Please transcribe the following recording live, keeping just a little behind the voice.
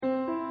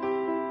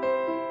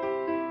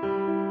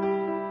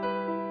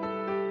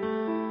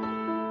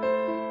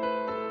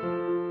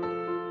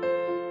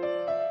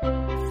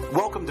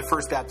Welcome to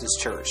First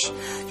Baptist Church.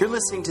 You're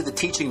listening to the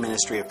teaching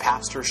ministry of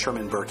Pastor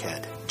Sherman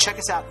Burkhead. Check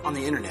us out on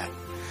the internet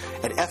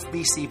at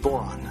fbcboron.org.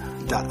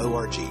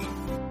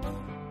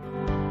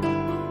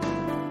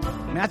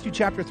 Matthew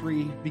chapter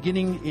 3,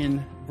 beginning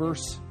in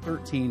verse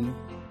 13,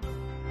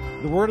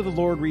 the word of the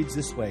Lord reads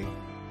this way.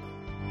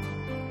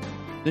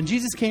 Then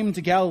Jesus came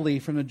to Galilee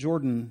from the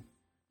Jordan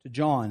to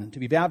John to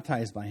be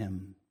baptized by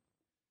him.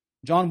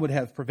 John would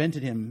have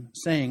prevented him,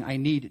 saying, I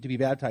need to be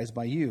baptized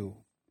by you,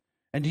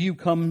 and do you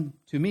come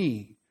to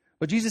me?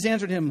 But Jesus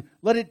answered him,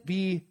 let it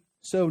be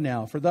so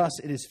now, for thus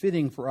it is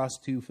fitting for us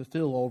to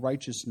fulfill all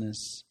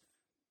righteousness.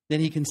 Then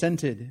he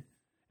consented.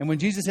 And when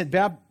Jesus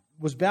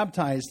was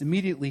baptized,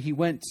 immediately he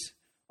went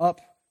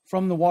up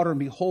from the water, and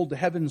behold, the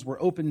heavens were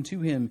opened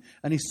to him,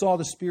 and he saw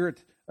the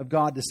Spirit of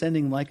God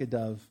descending like a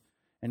dove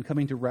and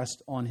coming to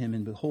rest on him.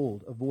 And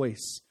behold, a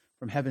voice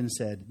from heaven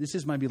said, this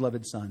is my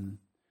beloved Son,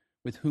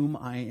 with whom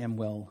I am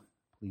well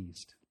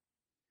pleased.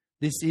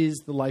 This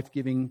is the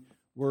life-giving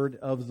word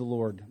of the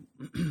Lord.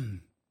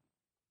 The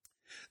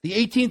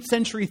 18th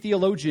century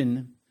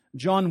theologian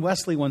John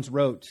Wesley once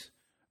wrote,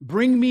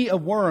 bring me a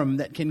worm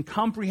that can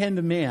comprehend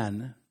a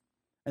man,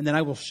 and then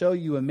I will show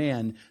you a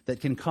man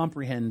that can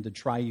comprehend the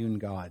triune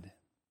God.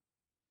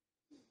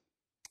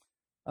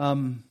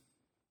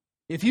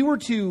 If you were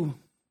to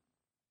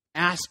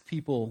ask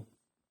people,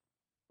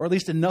 or at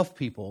least enough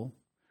people,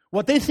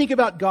 what they think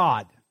about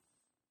God,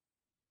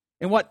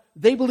 and what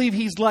they believe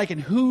he's like and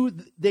who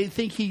they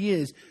think he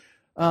is,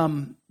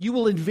 you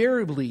will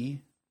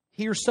invariably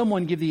hear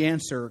someone give the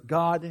answer,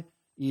 God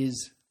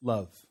is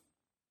love.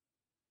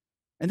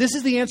 And this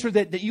is the answer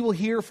that you will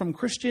hear from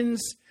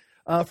Christians,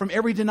 from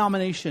every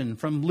denomination,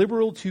 from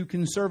liberal to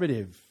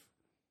conservative.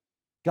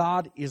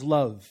 God is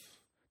love.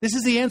 This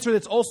is the answer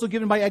that's also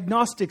given by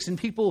agnostics and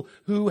people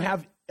who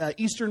have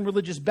Eastern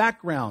religious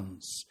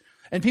backgrounds,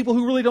 and people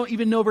who really don't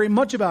even know very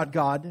much about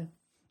God.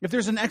 If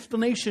there's an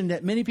explanation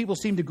that many people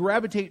seem to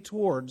gravitate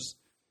towards,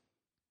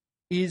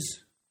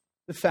 is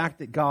the fact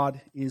that God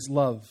is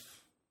love.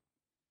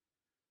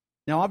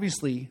 Now,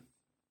 obviously,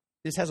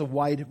 this has a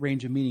wide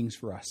range of meanings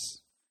for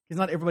us, because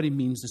not everybody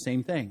means the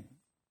same thing.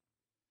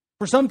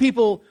 For some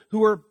people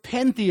who are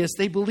pantheists,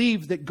 they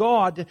believe that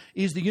God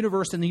is the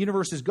universe and the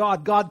universe is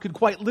God. God could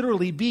quite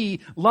literally be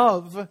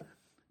love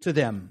to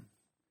them,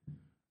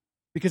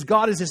 because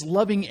God is this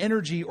loving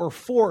energy or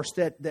force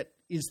that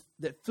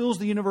fills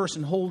the universe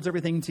and holds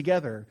everything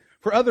together.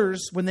 For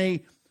others, when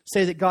they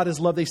say that God is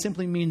love, they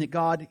simply mean that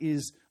God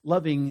is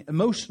loving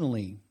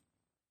emotionally.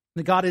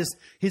 That God is,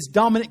 his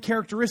dominant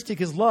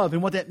characteristic is love.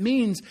 And what that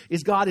means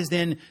is God is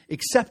then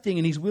accepting,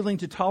 and he's willing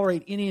to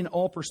tolerate any and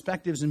all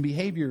perspectives and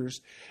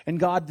behaviors. And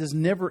God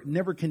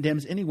never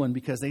condemns anyone,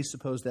 because they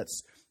suppose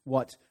that's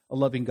what a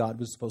loving God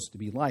was supposed to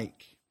be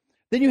like.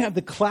 Then you have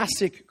the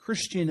classic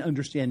Christian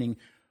understanding,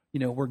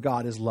 where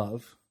God is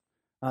love,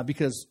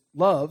 because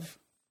love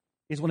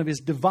is one of his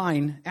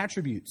divine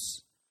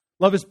attributes.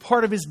 Love is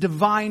part of his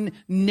divine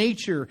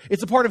nature.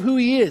 It's a part of who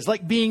he is,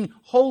 like being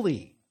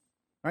holy,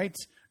 right?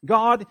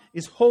 God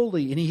is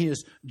holy, and he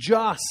is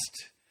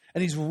just,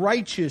 and he's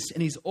righteous,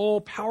 and he's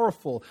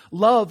all-powerful.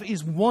 Love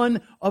is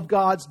one of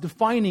God's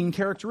defining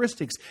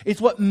characteristics. It's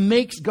what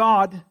makes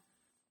God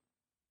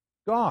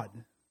God.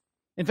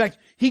 In fact,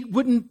 he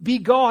wouldn't be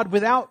God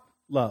without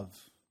love.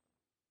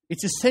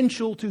 It's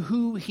essential to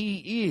who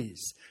he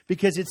is,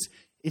 because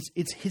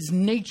it's his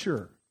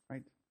nature,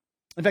 right?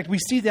 In fact, we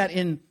see that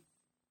in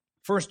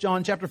 1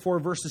 John chapter 4,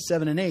 verses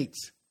 7 and 8.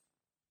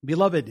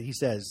 Beloved, he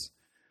says,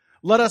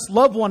 let us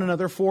love one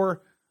another,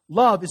 for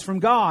love is from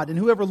God, and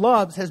whoever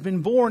loves has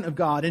been born of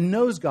God and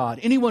knows God.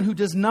 Anyone who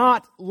does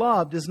not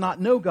love does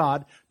not know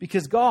God,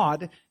 because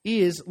God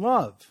is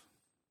love.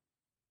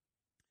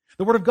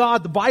 The Word of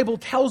God, the Bible,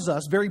 tells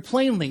us very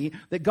plainly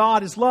that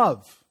God is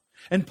love.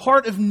 And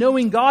part of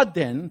knowing God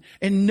then,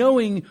 and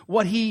knowing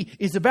what he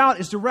is about,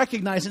 is to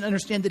recognize and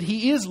understand that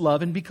he is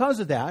love. And because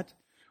of that,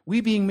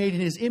 we, being made in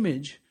his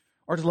image,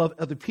 are to love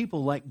other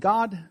people like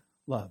God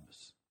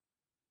loves.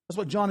 That's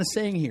what John is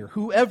saying here.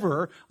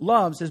 Whoever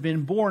loves has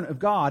been born of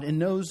God and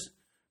knows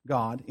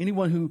God.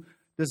 Anyone who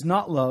does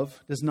not love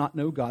does not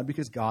know God,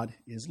 because God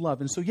is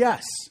love. And so,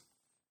 yes,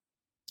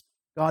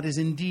 God is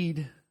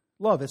indeed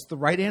love. That's the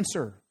right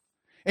answer.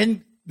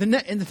 And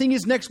the thing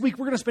is, next week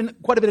we're going to spend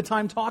quite a bit of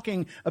time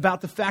talking about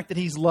the fact that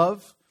he's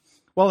love,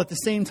 while at the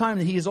same time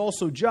that he is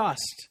also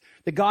just.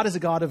 That God is a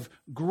God of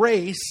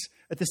grace,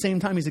 at the same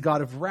time he's a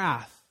God of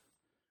wrath,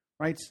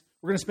 right?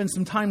 We're going to spend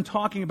some time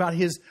talking about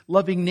his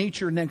loving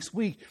nature next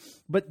week.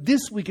 But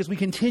this week, as we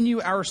continue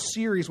our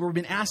series where we've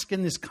been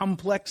asking this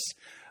complex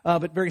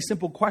but very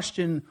simple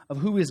question of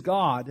who is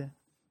God,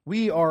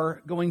 we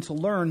are going to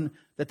learn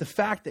that the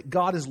fact that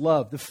God is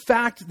love, the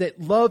fact that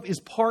love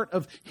is part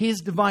of his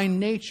divine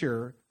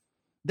nature,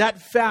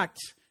 that fact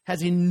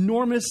has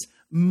enormous,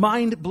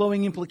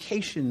 mind-blowing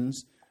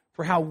implications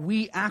for how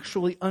we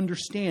actually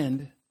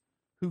understand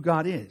who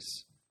God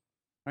is.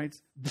 Right?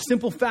 The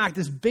simple fact,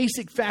 this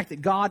basic fact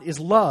that God is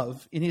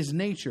love in his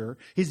nature,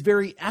 his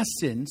very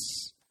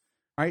essence,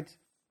 right,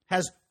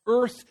 has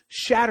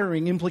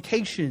earth-shattering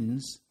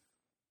implications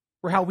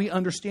for how we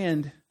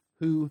understand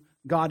who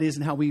God is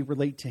and how we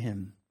relate to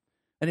him.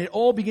 And it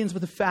all begins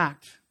with the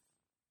fact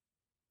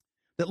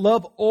that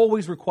love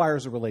always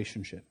requires a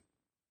relationship.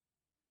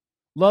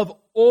 Love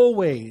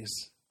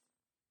always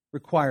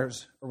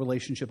requires a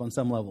relationship on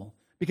some level.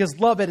 Because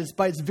love,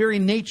 by its very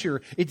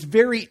nature, its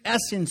very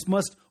essence,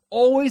 must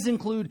always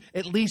include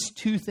at least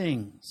two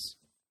things.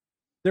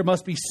 There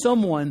must be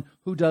someone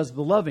who does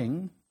the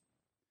loving,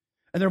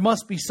 and there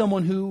must be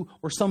someone who,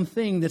 or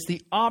something that's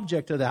the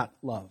object of that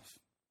love.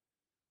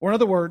 Or in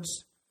other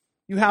words,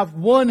 you have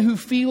one who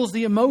feels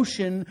the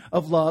emotion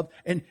of love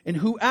and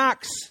who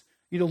acts,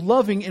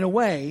 loving in a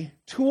way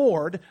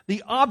toward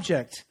the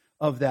object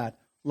of that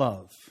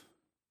love.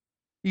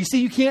 You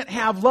see, you can't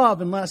have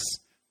love unless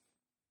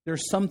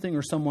there's something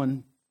or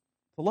someone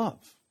to love.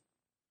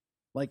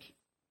 Like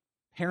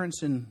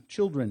parents and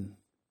children,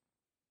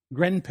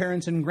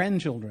 grandparents and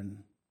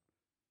grandchildren,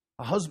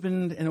 a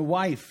husband and a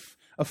wife,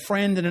 a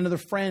friend and another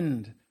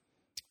friend,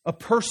 a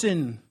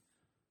person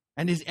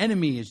and his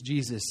enemy, as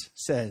Jesus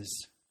says.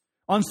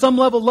 On some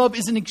level, love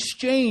is an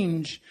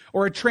exchange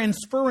or a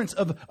transference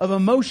of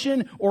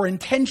emotion or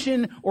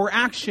intention or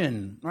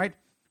action, right?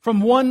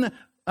 From one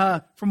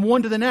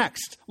to the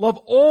next. Love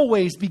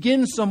always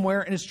begins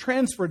somewhere and is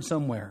transferred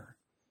somewhere.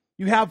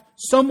 You have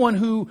someone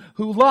who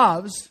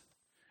loves,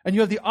 and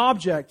you have the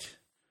object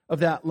of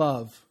that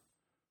love,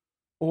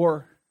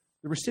 or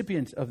the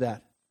recipient of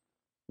that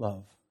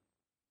love.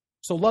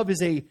 So love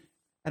is at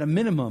a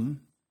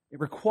minimum,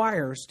 it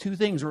requires two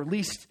things, or at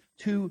least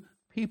two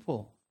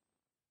people.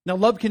 Now,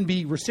 love can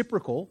be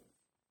reciprocal,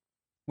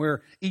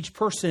 where each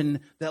person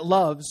that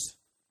loves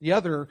the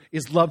other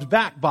is loved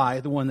back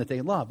by the one that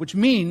they love, which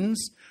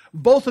means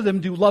both of them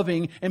do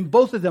loving and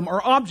both of them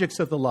are objects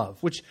of the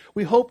love, which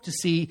we hope to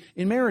see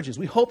in marriages.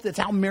 We hope that's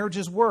how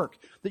marriages work,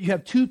 that you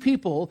have two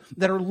people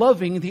that are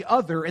loving the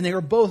other and they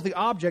are both the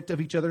object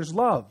of each other's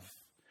love.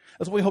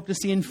 That's what we hope to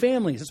see in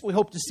families. That's what we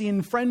hope to see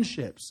in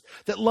friendships,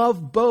 that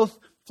love both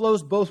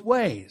flows both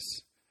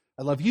ways.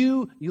 I love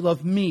you, you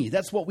love me.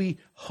 That's what we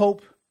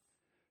hope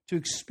to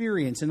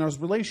experience in those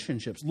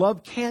relationships.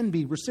 Love can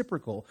be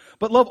reciprocal,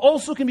 but love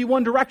also can be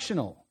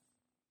one-directional.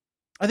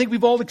 I think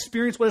we've all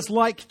experienced what it's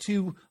like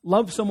to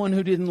love someone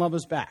who didn't love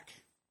us back,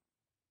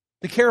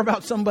 to care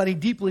about somebody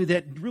deeply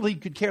that really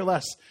could care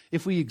less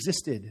if we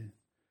existed.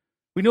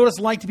 We know what it's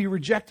like to be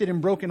rejected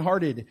and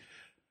brokenhearted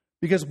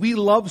because we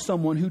love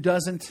someone who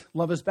doesn't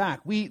love us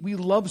back. We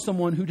love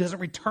someone who doesn't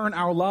return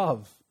our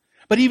love.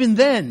 But even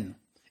then,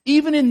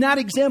 even in that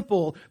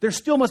example, there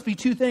still must be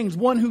two things.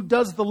 One who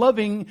does the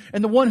loving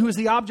and the one who is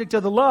the object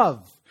of the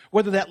love.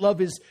 Whether that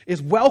love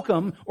is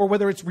welcome or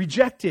whether it's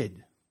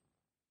rejected.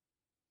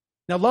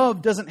 Now,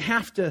 love doesn't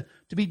have to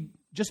be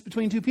just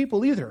between two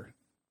people either.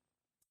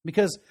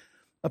 Because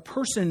a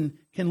person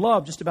can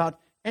love just about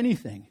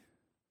anything.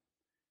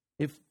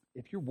 If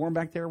you're warm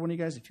back there, one of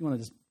you guys, if you want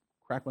to just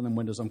crack one of them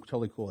windows, I'm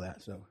totally cool with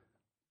that. So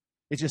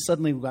it's just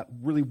suddenly got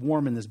really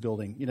warm in this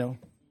building,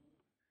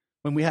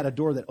 when we had a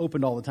door that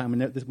opened all the time,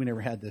 and we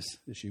never had this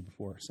issue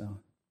before. So,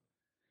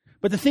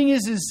 but the thing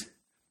is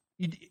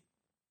it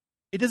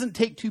doesn't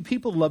take two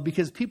people to love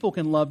because people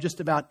can love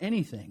just about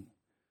anything.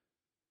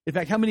 In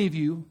fact, how many of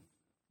you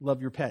love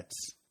your pets?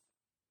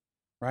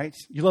 Right?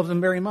 You love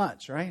them very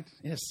much, right?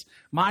 Yes.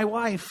 My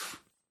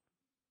wife,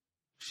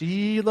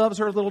 she loves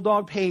her little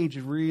dog Paige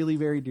really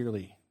very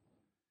dearly.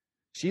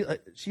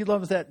 She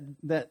loves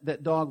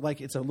that dog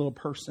like it's a little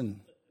person,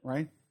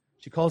 right?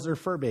 She calls her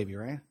fur baby,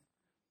 right?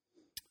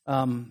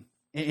 And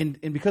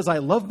because I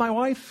love my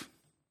wife,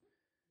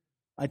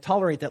 I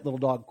tolerate that little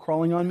dog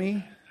crawling on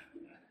me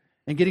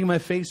and getting in my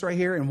face right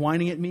here and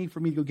whining at me for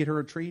me to go get her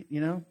a treat,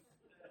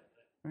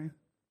 Right?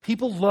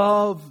 People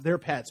love their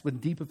pets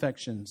with deep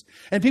affections.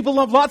 And people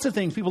love lots of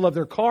things. People love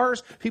their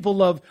cars. People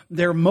love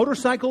their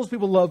motorcycles.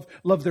 People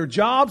love their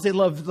jobs. They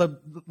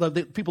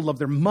people love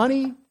their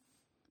money.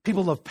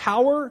 People love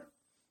power.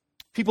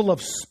 People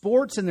love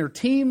sports and their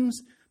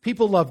teams.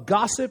 People love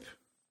gossip,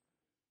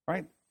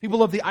 right? People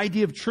love the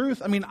idea of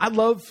truth. I mean, I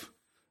love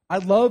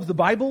the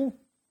Bible.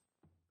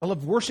 I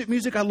love worship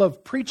music. I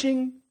love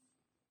preaching.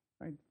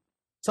 Right?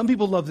 Some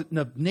people love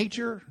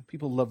nature.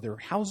 People love their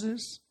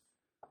houses.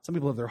 Some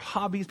people love their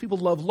hobbies. People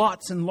love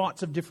lots and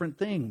lots of different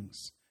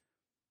things.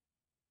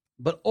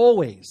 But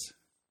always,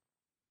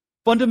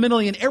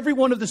 fundamentally, in every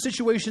one of the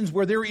situations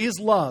where there is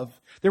love,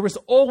 there is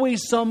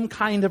always some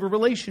kind of a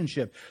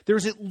relationship.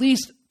 There's at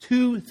least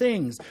two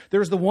things.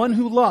 There's the one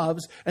who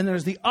loves, and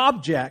there's the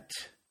object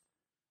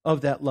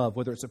of that love,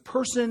 whether it's a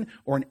person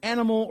or an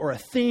animal or a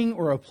thing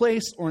or a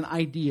place or an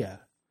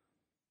idea.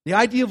 The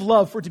idea of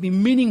love, for it to be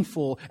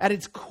meaningful at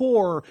its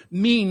core,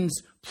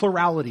 means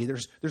plurality.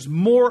 There's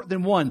more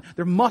than one.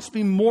 There must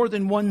be more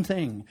than one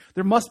thing.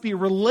 There must be a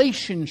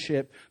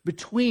relationship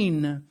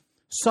between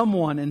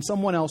someone and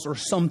someone else or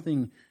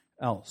something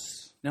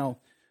else. Now,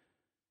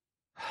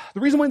 the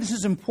reason why this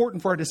is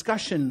important for our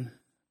discussion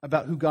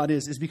about who God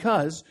is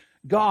because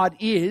God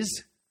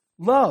is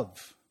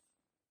love.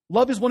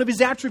 Love is one of his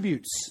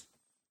attributes.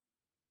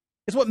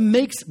 It's what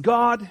makes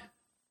God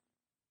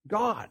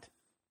God.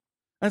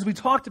 As we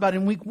talked about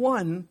in week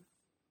 1,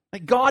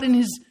 Like God in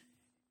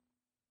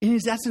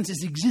his essence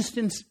is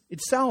existence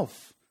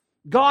itself.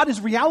 God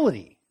is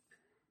reality.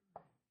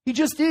 He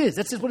just is.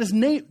 That's what his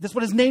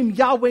name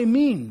Yahweh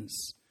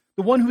means.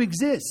 The one who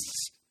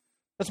exists.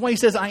 That's why he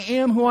says, I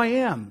am who I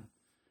am.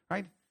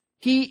 Right?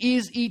 He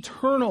is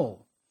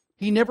eternal.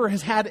 He never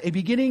has had a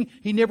beginning.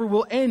 He never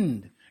will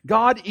end.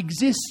 God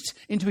exists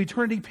into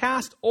eternity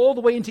past, all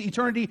the way into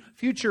eternity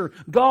future.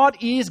 God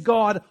is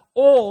God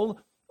all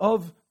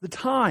of the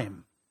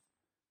time.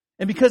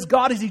 And because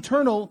God is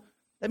eternal,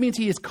 that means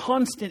he is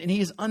constant and he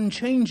is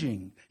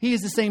unchanging. He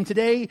is the same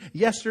today,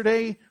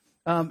 yesterday,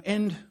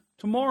 and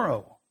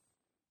tomorrow.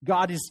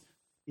 God is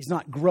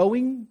not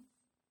growing.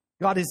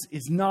 God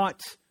is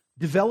not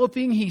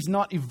developing. He's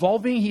not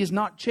evolving. He is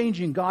not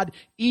changing. God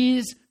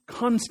is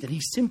constant.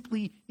 He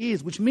simply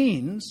is, which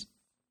means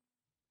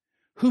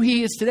who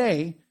he is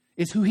today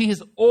is who he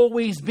has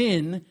always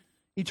been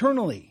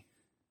eternally.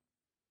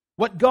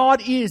 What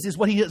God is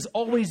what he has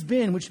always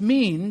been, which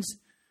means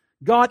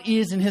God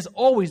is and has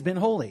always been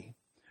holy.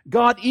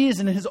 God is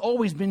and has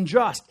always been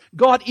just.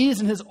 God is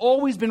and has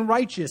always been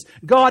righteous.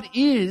 God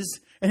is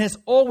and has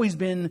always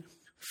been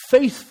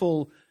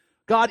faithful.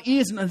 God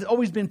is and has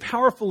always been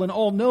powerful and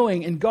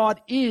all-knowing. And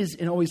God is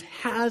and always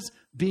has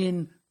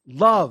been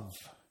love.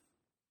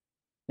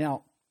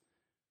 Now,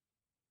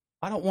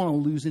 I don't want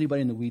to lose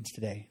anybody in the weeds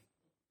today.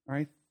 All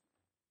right?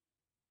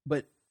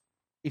 But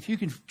if you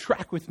can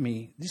track with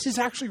me, this is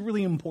actually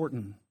really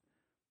important.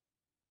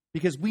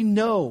 Because we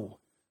know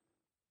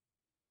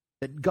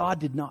that God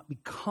did not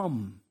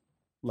become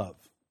love.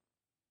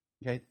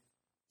 Okay?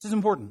 This is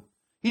important.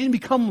 He didn't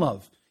become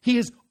love. He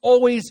has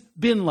always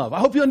been love. I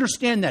hope you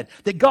understand that.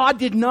 That God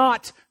did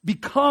not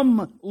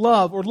become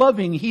love or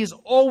loving. He has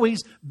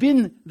always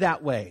been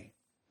that way.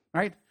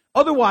 Right?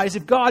 Otherwise,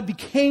 if God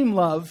became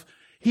love,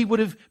 he'd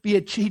be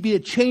a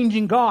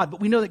changing God. But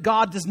we know that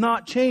God does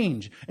not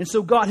change. And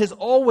so God has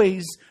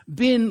always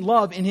been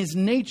love in his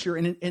nature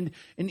and in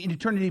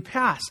eternity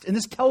past. And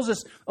this tells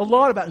us a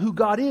lot about who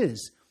God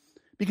is.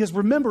 Because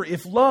remember,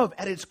 if love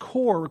at its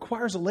core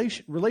requires a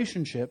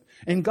relationship,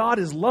 and God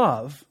is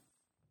love,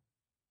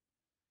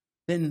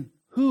 then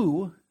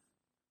who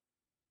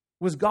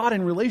was God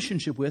in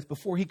relationship with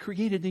before he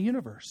created the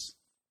universe?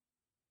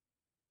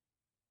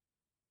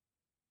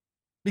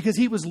 Because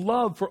he was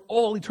love for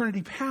all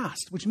eternity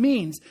past, which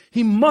means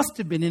he must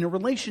have been in a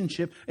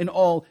relationship in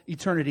all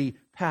eternity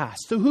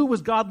past. So who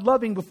was God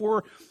loving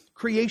before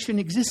creation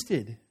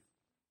existed?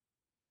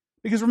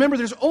 Because remember,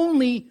 there's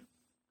only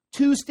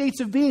two states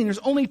of being. There's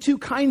only two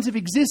kinds of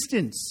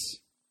existence.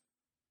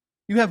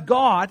 You have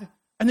God,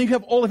 and then you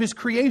have all of his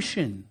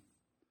creation.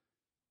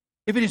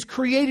 If it is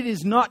created, it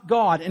is not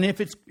God. And if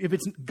it's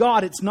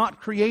God, it's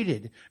not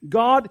created.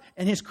 God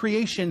and his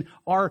creation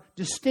are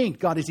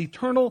distinct. God is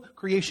eternal.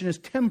 Creation is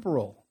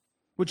temporal.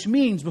 Which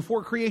means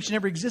before creation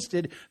ever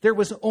existed, there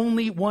was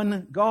only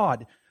one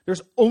God.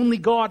 There's only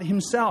God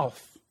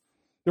himself.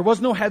 There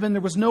was no heaven,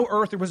 there was no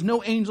earth, there was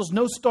no angels,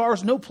 no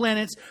stars, no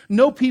planets,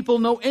 no people,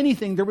 no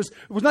anything. There was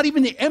not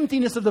even the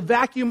emptiness of the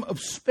vacuum of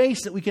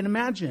space that we can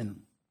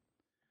imagine.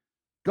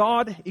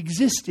 God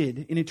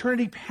existed in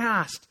eternity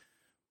past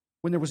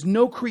when there was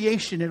no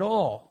creation at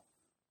all.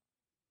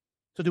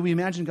 So do we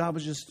imagine God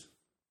was just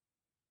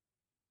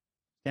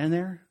standing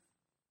there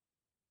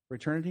for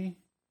eternity?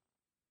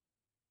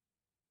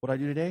 What I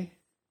do today?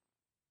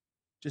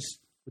 Just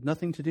with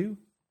nothing to do?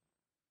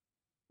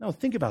 No,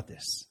 think about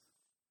this.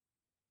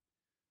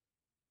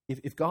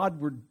 If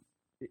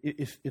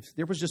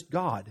there was just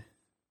God,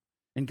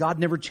 and God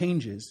never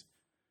changes,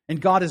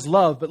 and God is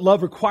love, but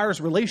love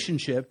requires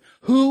relationship,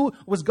 who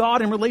was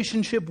God in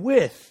relationship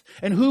with?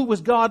 And who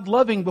was God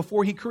loving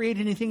before he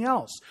created anything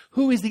else?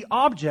 Who is the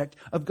object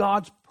of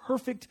God's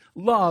perfect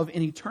love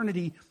in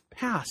eternity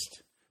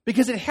past?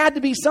 Because it had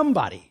to be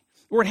somebody,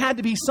 or it had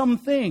to be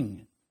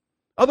something.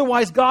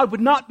 Otherwise, God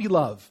would not be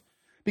love,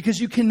 because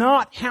you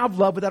cannot have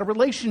love without a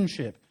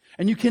relationship.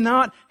 And you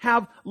cannot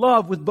have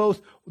love with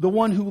both the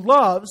one who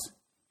loves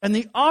and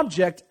the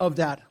object of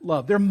that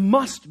love. There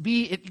must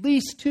be at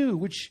least two,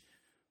 which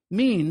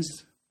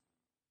means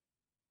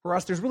for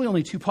us there's really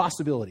only two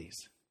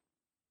possibilities.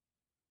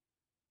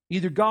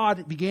 Either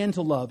God began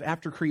to love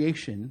after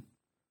creation,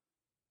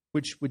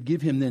 which would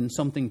give him then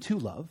something to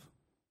love,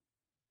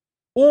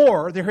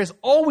 or there has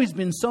always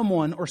been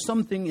someone or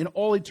something in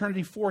all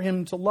eternity for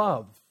him to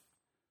love.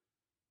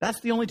 That's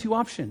the only two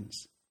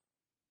options.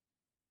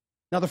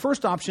 Now, the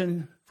first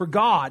option for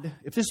God,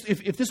 if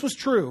this was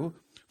true,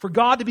 for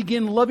God to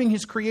begin loving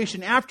his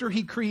creation after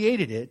he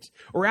created it,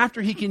 or after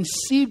he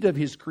conceived of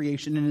his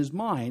creation in his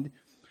mind,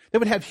 that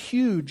would have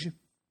huge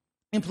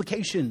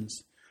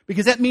implications.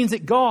 Because that means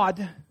that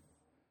God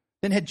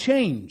then had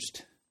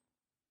changed.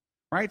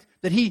 Right?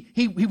 That he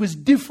was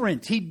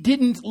different. He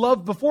didn't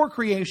love before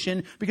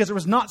creation because there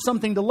was not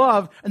something to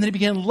love, and then he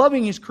began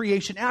loving his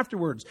creation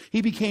afterwards.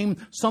 He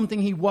became something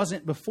he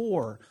wasn't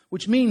before,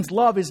 which means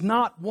love is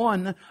not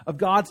one of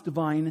God's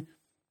divine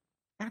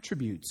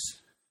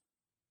attributes.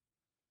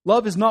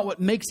 Love is not what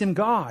makes him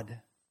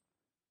God,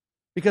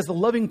 because the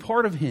loving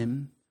part of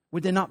him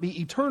would then not be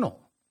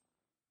eternal.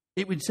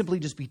 it would simply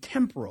just be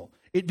temporal.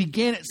 It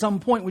began at some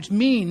point, which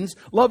means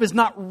love is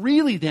not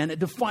really then a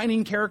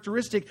defining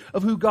characteristic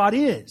of who God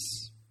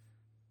is.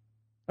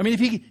 I mean, if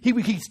he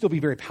could still be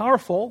very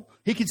powerful,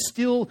 he could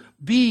still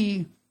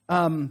be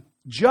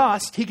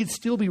just, he could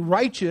still be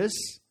righteous,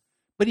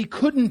 but he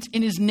couldn't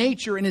in his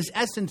nature, in his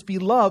essence, be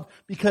love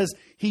because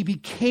he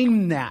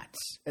became that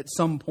at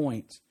some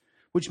point,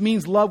 which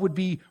means love would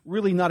be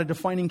really not a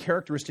defining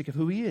characteristic of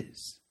who he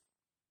is.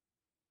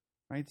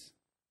 Right?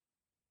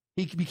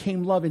 He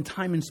became love in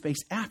time and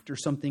space after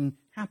something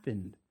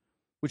happened,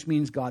 which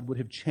means God would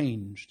have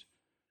changed.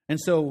 And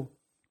so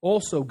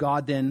also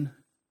God then,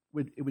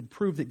 it would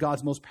prove that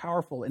God's most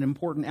powerful and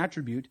important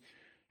attribute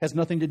has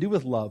nothing to do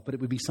with love, but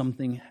it would be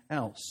something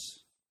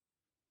else.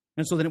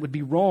 And so then it would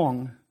be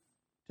wrong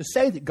to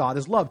say that God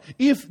is love,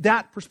 if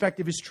that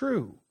perspective is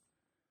true.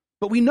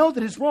 But we know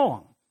that it's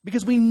wrong,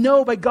 because we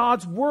know by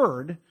God's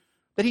word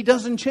that he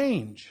doesn't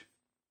change.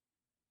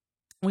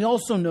 We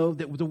also know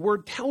that the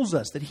word tells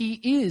us that he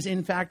is,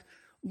 in fact,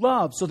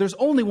 love. So there's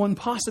only one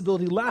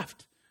possibility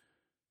left.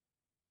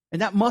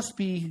 And that must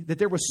be that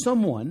there was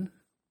someone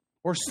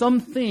or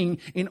something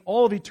in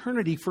all of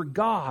eternity for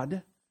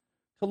God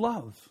to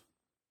love.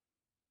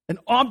 An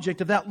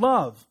object of that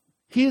love.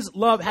 His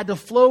love had to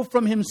flow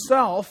from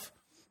himself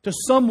to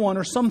someone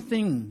or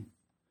something.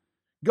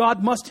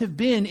 God must have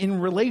been in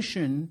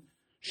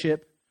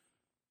relationship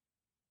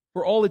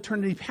for all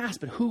eternity past.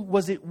 But who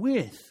was it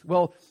with?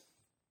 Well,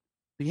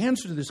 the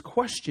answer to this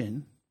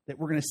question that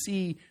we're going to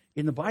see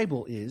in the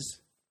Bible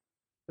is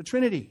the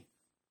Trinity.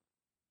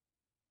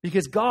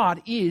 Because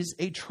God is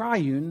a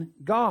triune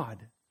God.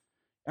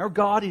 Our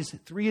God is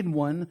 3 in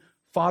 1,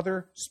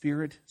 Father,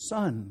 Spirit,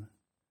 Son.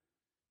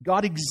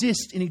 God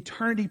exists in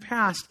eternity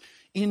past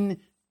in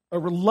a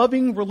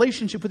loving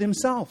relationship with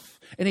himself,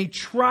 in a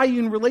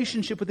triune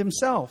relationship with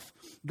himself.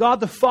 God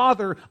the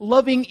Father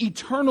loving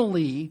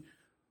eternally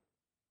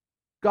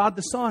God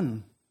the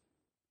Son.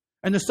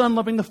 And the Son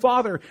loving the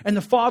Father and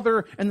the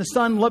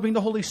Son loving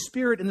the Holy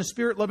Spirit, and the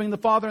Spirit loving the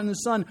Father and the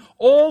Son.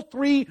 All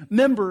three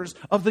members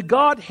of the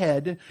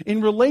Godhead in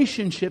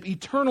relationship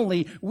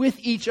eternally with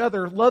each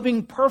other,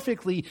 loving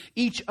perfectly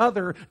each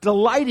other,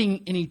 delighting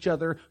in each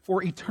other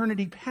for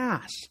eternity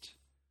past.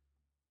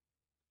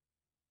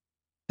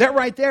 That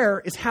right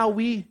there is how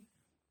we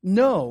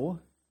know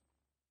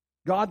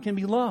God can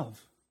be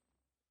love.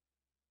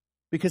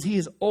 Because he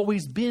has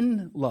always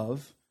been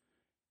love.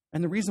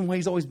 And the reason why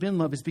he's always been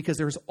love is because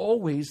there's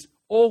always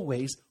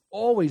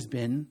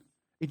been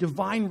a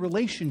divine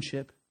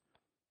relationship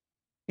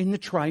in the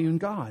triune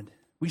God.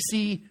 You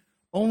see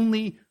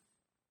only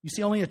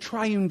a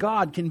triune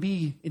God can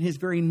be in his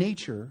very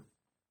nature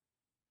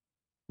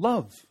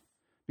love,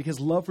 because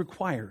love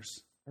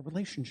requires a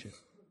relationship.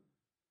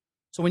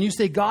 So when you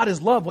say God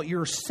is love, what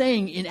you're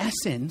saying in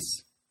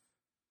essence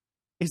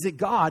is that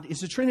God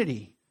is a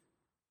Trinity.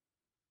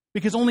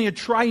 Because only a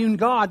triune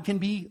God can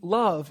be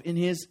love in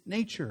his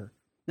nature.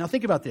 Now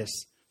think about this,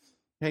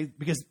 okay?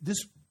 Because this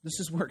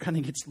is where it kind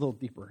of gets a little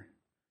deeper.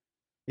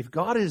 If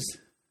God is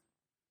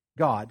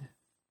God,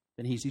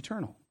 then he's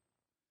eternal.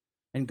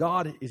 And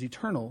God is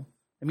eternal,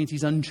 that means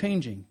he's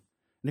unchanging.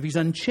 And if he's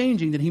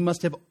unchanging, then he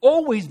must have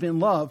always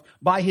been love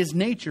by his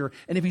nature.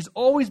 And if he's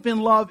always been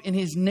love in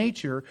his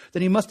nature,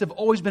 then he must have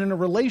always been in a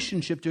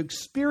relationship to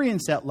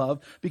experience that love,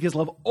 because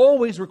love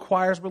always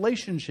requires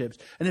relationships.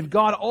 And if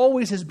God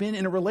always has been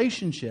in a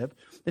relationship,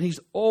 then he's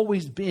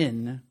always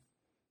been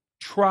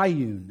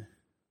triune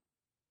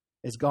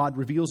as God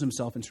reveals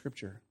himself in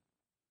Scripture.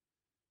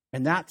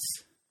 And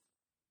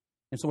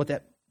so with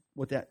that,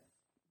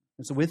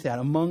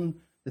 among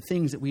the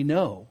things that we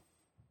know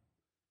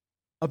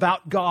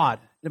about God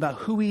and about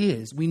who he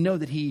is, we know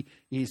that he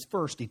is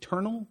first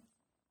eternal,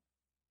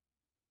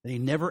 that he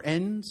never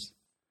ends.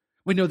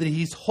 We know that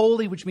he's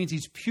holy, which means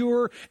he's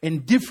pure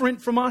and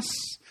different from us.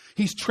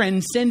 He's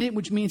transcendent,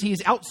 which means he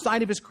is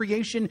outside of his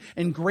creation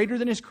and greater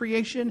than his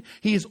creation.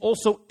 He is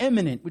also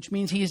immanent, which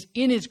means he is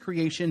in his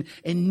creation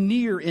and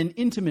near and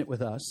intimate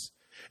with us.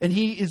 And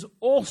he is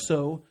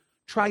also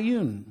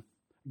triune.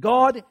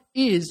 God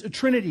is a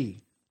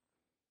Trinity.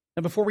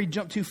 Now, before we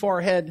jump too far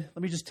ahead,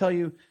 let me just tell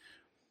you,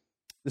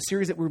 the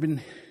series that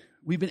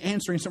we've been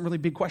answering some really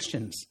big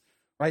questions,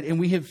 right? And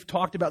we have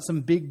talked about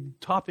some big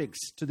topics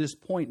to this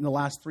point in the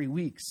last 3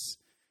 weeks.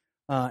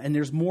 And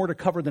there's more to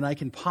cover than I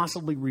can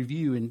possibly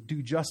review and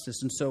do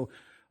justice. And so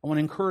I want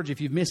to encourage you, if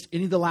you've missed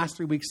any of the last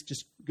 3 weeks,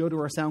 just go to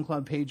our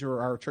SoundCloud page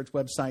or our church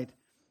website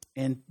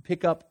and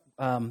pick up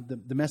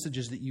the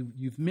messages that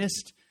you've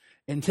missed.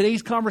 And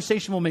today's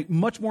conversation will make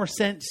much more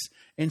sense,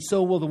 and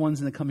so will the ones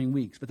in the coming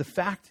weeks. But the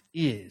fact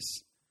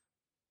is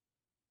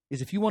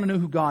if you want to know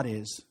who God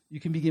is, you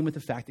can begin with the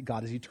fact that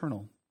God is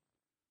eternal,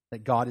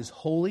 that God is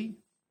holy,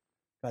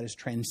 God is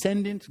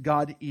transcendent,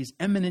 God is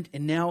immanent,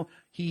 and now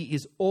he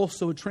is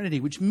also a Trinity,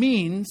 which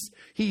means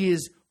he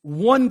is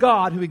one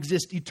God who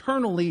exists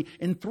eternally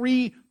in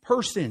three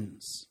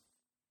persons.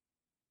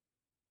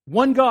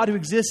 One God who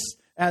exists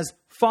as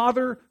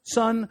Father,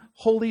 Son,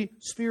 Holy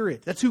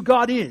Spirit. That's who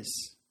God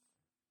is.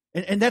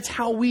 And that's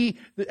how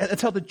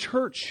the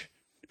church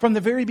from the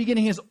very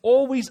beginning, has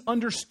always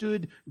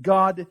understood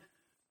God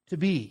to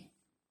be.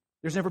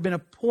 There's never been a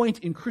point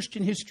in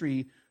Christian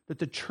history that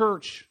the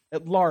church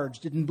at large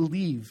didn't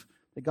believe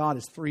that God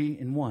is three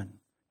in one.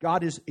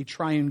 God is a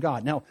triune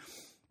God. Now,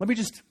 let me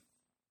just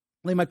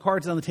lay my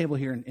cards on the table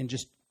here and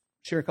just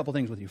share a couple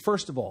things with you.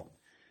 First of all,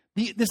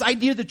 this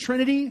idea of the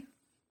Trinity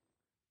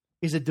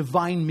is a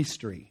divine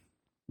mystery,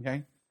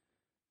 okay?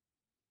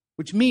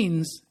 Which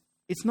means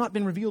it's not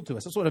been revealed to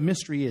us. That's what a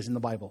mystery is in the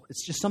Bible.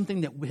 It's just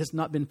something that has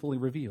not been fully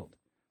revealed.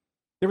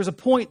 There was a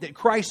point that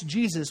Christ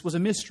Jesus was a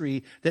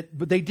mystery,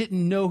 but they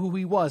didn't know who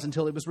he was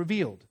until it was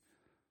revealed,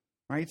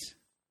 right?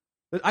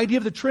 The idea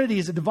of the Trinity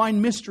is a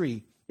divine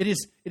mystery. It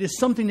is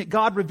something that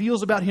God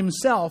reveals about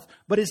himself,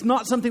 but it's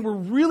not something we're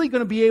really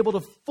going to be able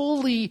to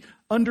fully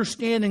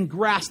understand and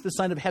grasp the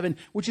side of heaven,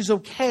 which is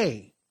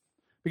okay.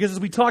 Because as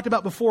we talked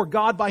about before,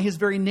 God by his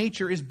very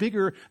nature is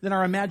bigger than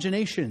our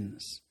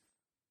imaginations.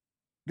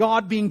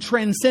 God being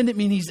transcendent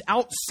means he's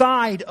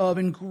outside of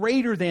and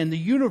greater than the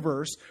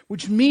universe,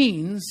 which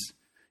means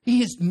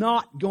he is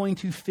not going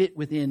to fit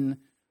within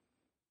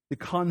the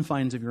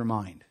confines of your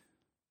mind.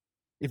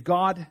 If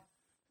God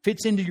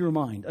fits into your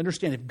mind,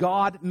 understand, if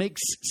God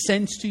makes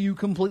sense to you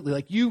completely,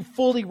 like you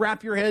fully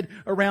wrap your head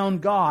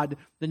around God,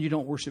 then you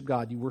don't worship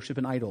God, you worship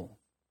an idol.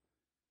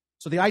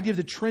 So the idea of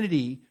the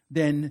Trinity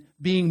then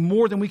being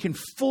more than we can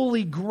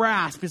fully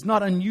grasp is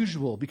not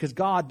unusual, because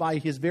God, by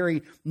his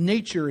very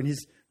nature and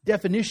his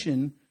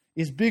definition,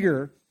 is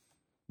bigger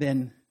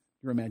than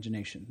your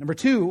imagination. Number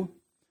two,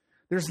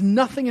 there's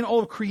nothing in all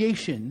of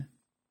creation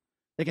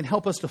that can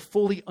help us to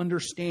fully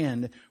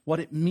understand what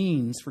it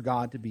means for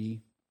God to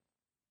be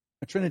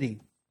a Trinity.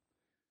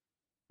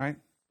 Right?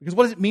 Because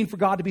what does it mean for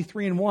God to be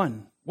three in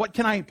one? What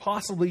can I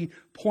possibly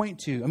point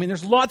to? I mean,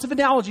 there's lots of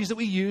analogies that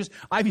we use.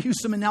 I've used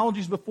some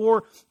analogies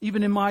before,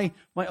 even in my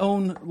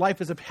own life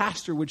as a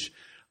pastor, which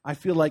I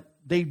feel like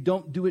they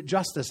don't do it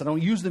justice. I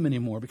don't use them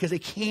anymore because they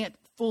can't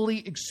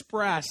fully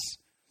express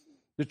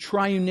the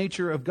triune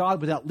nature of God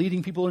without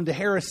leading people into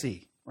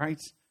heresy, right?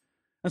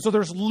 And so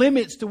there's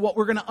limits to what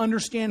we're going to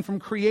understand from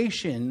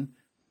creation,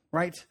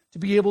 right, to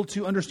be able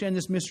to understand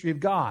this mystery of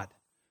God.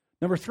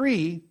 Number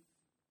three,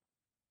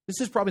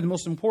 this is probably the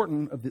most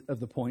important of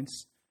the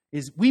points,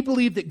 is we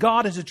believe that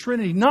God is a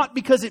Trinity, not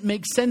because it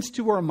makes sense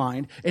to our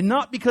mind, and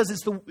not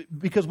because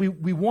because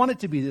we want it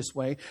to be this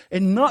way,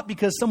 and not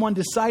because someone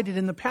decided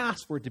in the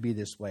past for it to be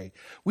this way.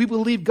 We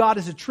believe God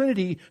is a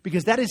Trinity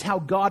because that is how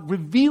God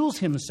reveals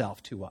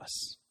himself to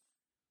us.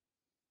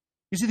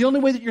 You see, the only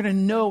way that you're going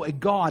to know a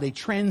God, a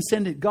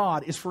transcendent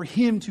God, is for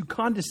him to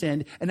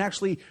condescend and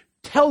actually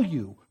tell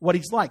you what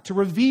he's like, to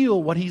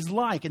reveal what he's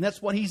like, and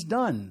that's what he's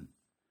done.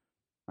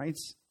 Right?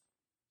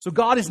 So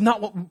God is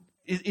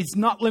it's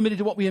not limited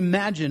to what we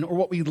imagine or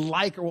what we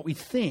like or what we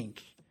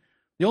think.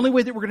 The only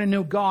way that we're going to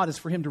know God is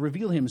for him to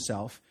reveal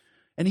himself,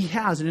 and he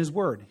has in his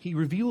word. He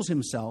reveals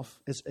himself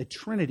as a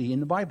Trinity in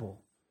the Bible.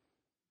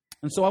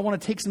 And so I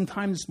want to take some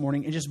time this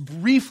morning and just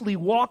briefly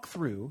walk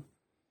through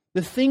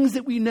the things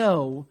that we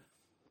know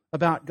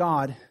about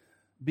God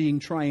being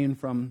triune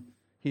from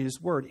his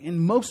word.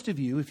 And most of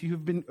you, if you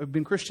have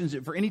been Christians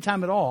for any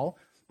time at all,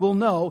 will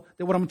know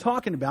that what I'm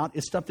talking about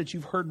is stuff that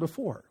you've heard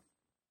before.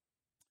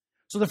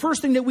 So the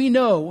first thing that we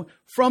know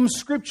from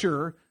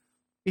Scripture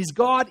is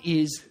God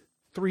is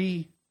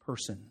three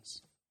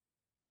persons.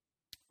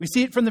 We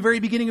see it from the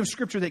very beginning of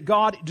Scripture that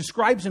God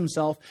describes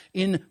himself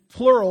in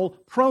plural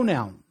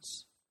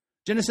pronouns.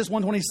 Genesis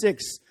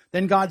 1:26,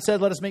 then God said,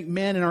 let us make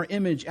man in our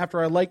image after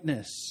our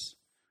likeness.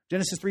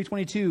 Genesis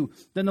 3:22,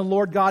 then the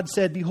Lord God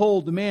said,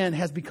 behold, the man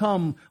has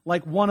become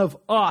like one of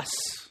us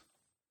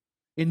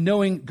in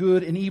knowing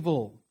good and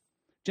evil.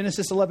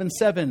 Genesis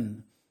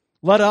 11:7,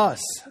 let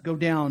us go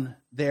down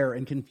there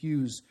and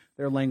confuse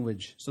their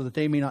language so that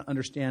they may not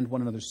understand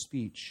one another's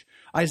speech.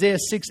 Isaiah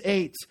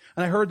 6:8,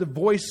 and I heard the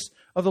voice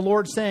of the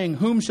Lord saying,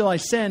 whom shall I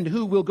send?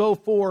 Who will go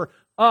for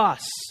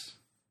us?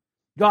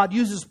 God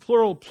uses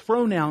plural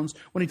pronouns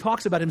when he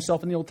talks about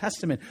himself in the Old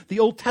Testament. The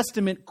Old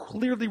Testament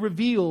clearly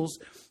reveals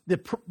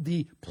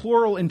the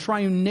plural and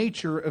triune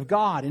nature of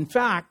God. In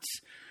fact,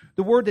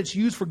 the word that's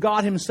used for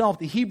God himself,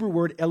 the Hebrew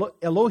word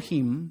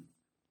Elohim,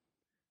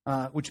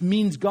 which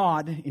means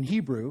God in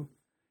Hebrew,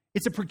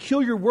 it's a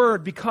peculiar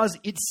word because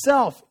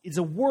itself is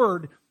a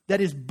word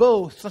that is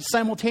both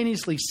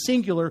simultaneously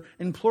singular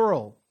and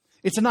plural.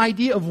 It's an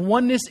idea of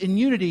oneness and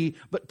unity,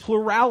 but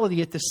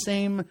plurality at the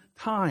same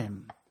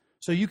time.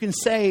 So you can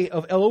say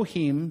of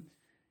Elohim,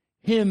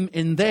 him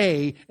and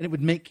they, and it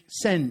would make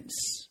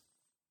sense.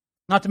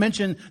 Not to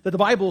mention that the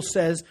Bible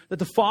says that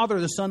the Father,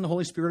 the Son, the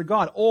Holy Spirit are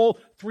God. All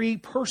three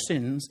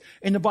persons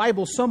in the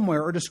Bible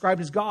somewhere are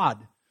described as God.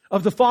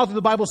 Of the Father,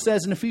 the Bible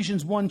says in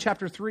Ephesians 1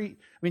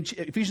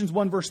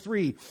 verse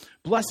 3,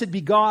 blessed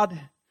be God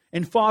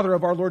and Father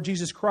of our Lord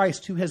Jesus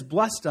Christ, who has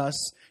blessed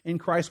us in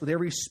Christ with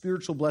every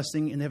spiritual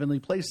blessing in heavenly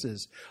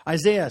places.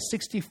 Isaiah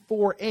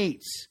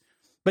 64:8,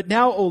 but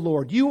now, O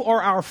Lord, you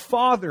are our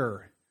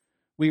Father.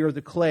 We are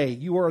the clay.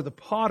 You are the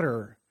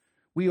potter.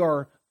 We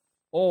are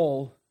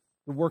all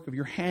the work of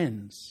your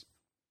hands.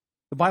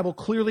 The Bible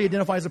clearly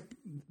identifies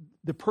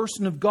the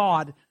person of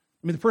God,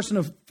 the person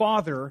of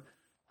Father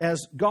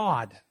as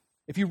God.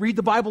 If you read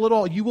the Bible at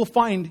all, you will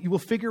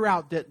figure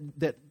out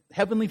that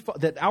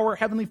our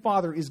Heavenly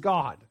Father is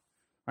God,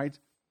 right?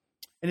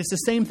 And it's the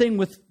same thing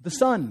with the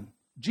Son,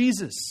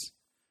 Jesus.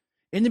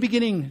 In the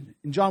beginning,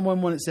 in John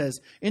 1:1 it says,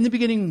 in the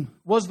beginning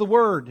was the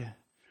Word.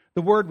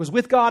 The Word was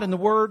with God, and the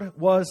Word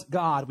was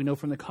God. We know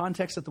from the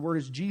context that the Word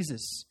is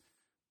Jesus.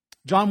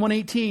 John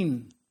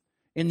 1:18,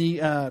 in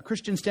the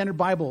Christian Standard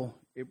Bible,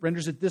 it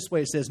renders it this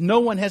way. It says, no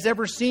one has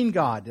ever seen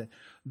God,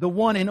 the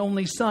one and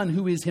only Son,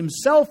 who is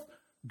himself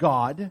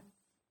God,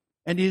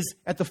 and is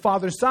at the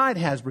Father's side,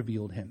 has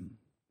revealed him.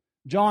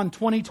 John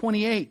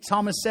 20:28,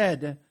 Thomas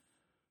said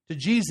to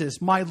Jesus,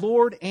 my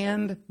Lord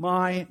and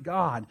my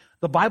God.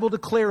 The Bible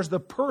declares the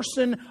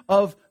person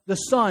of the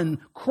Son,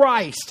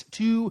 Christ,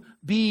 to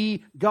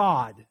be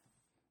God.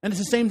 And it's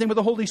the same thing with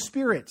the Holy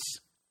Spirit.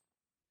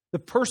 The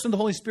person of the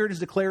Holy Spirit is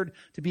declared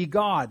to be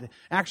God.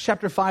 Acts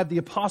chapter 5, the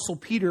Apostle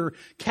Peter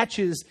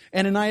catches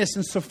Ananias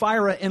and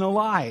Sapphira in a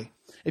lie.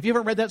 If you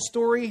haven't read that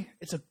story,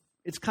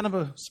 it's kind of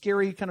a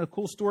scary, kind of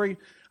cool story.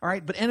 All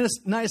right, but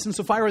Ananias and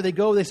Sapphira,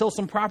 they sell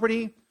some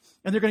property,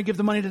 and they're going to give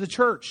the money to the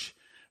church.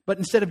 But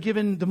instead of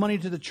giving the money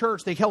to the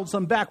church, they held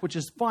some back, which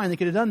is fine. They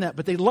could have done that.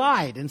 But they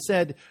lied and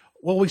said,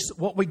 well,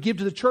 what we give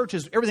to the church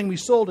is everything we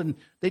sold. And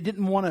they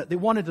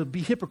wanted to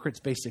be hypocrites,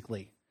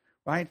 basically.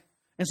 Right?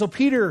 And so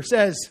Peter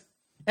says,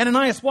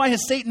 Ananias, why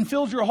has Satan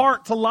filled your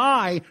heart to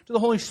lie to the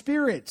Holy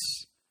Spirit?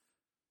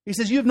 He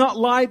says, you have not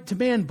lied to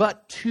man,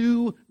 but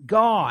to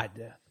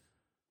God.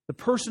 The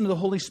person of the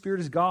Holy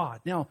Spirit is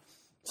God. Now,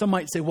 some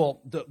might say,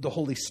 well, the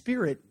Holy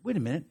Spirit, wait a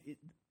minute.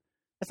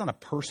 That's not a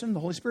person. The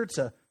Holy Spirit's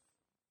a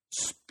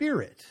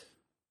spirit.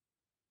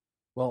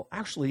 Well,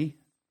 actually,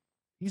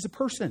 he's a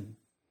person.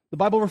 The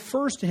Bible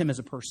refers to him as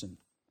a person.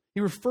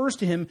 He refers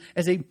to him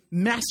as a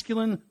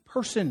masculine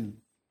person.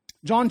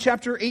 John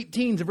chapter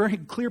 18 is a very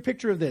clear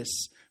picture of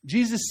this.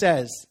 Jesus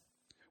says,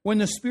 when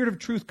the Spirit of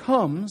truth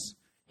comes,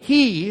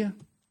 he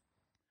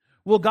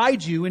will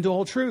guide you into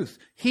all truth.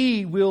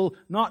 He will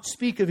not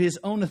speak of his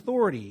own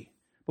authority,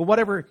 but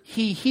whatever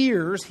he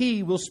hears,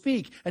 he will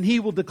speak, and he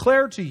will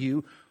declare to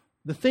you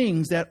the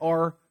things that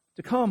are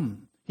to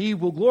come. He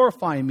will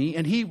glorify me,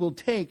 and he will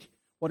take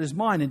what is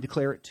mine and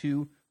declare it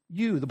to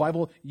you. The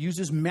Bible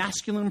uses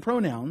masculine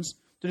pronouns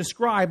to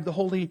describe the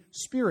Holy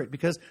Spirit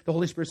because the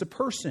Holy Spirit is a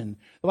person.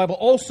 The Bible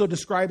also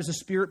describes the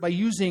Spirit by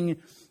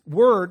using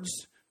words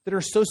that are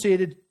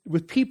associated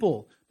with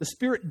people. The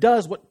Spirit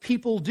does what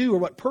people do or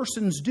what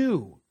persons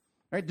do.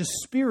 Right? The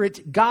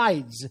Spirit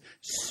guides,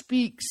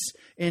 speaks,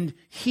 and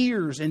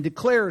hears, and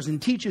declares,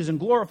 and teaches, and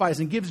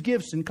glorifies, and gives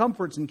gifts, and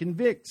comforts, and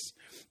convicts.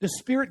 The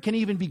Spirit can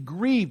even be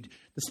grieved.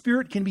 The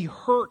Spirit can be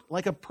hurt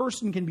like a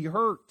person can be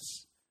hurt.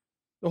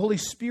 The Holy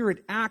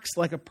Spirit acts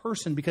like a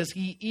person because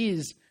he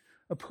is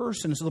a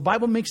person. So the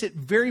Bible makes it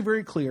very,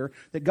 very clear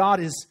that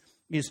God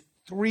is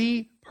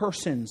three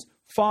persons: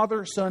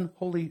 Father, Son,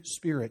 Holy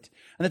Spirit.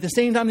 And at the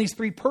same time, these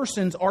three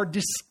persons are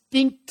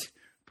distinct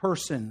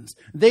persons.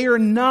 They are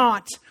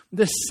not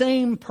the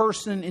same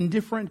person in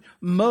different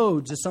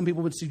modes, as some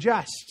people would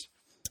suggest.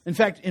 In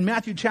fact, in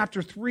Matthew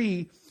chapter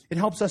 3, it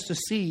helps us to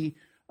see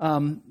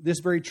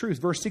this very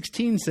truth. Verse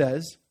 16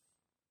 says,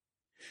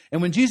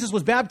 and when Jesus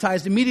was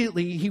baptized,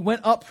 immediately he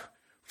went up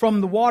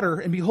from the water,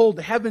 and behold,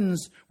 the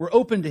heavens were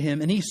opened to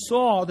him, and he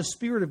saw the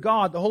Spirit of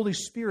God, the Holy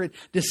Spirit,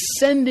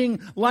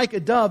 descending like a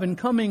dove and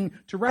coming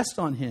to rest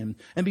on him.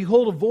 And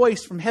behold, a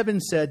voice from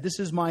heaven said, this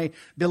is my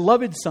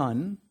beloved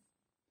Son,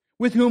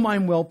 with whom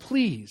I'm well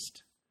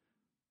pleased.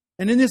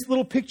 And in this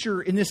little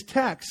picture, in this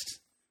text,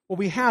 what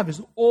we have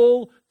is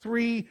all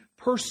three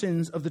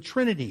persons of the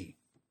Trinity.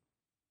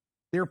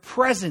 They're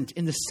present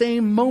in the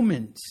same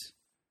moment,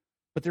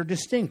 but they're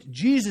distinct.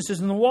 Jesus is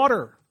in the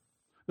water.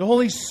 The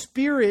Holy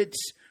Spirit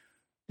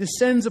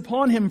descends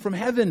upon him from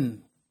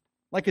heaven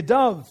like a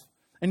dove.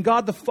 And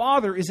God the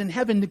Father is in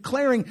heaven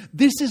declaring,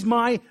 this is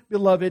my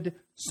beloved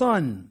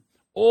Son.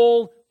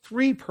 All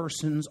three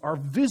persons are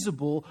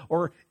visible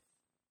or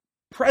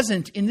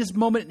present in this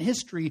moment in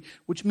history,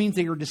 which means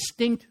they are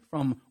distinct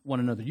from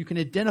one another. You can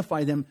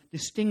identify them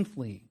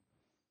distinctly.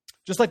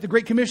 Just like the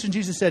Great Commission,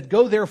 Jesus said,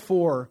 go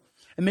therefore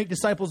and make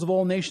disciples of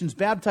all nations,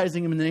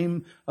 baptizing them in the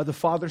name of the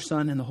Father,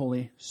 Son, and the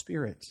Holy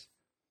Spirit.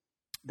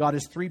 God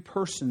is three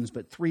persons,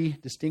 but three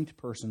distinct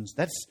persons.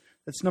 That's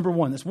number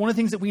one. That's one of the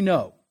things that we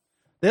know.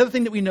 The other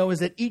thing that we know is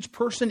that each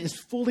person is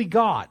fully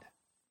God.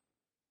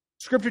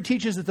 Scripture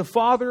teaches that the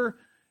Father,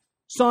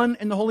 Son,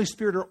 and the Holy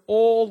Spirit are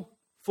all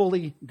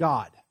fully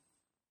God.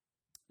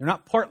 They're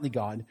not partly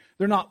God.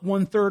 They're not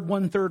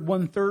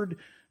one-third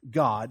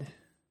God.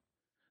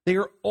 They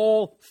are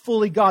all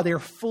fully God. They are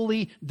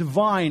fully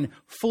divine,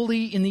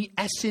 fully in the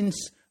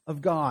essence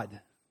of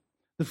God.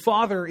 The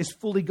Father is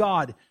fully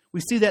God. We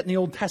see that in the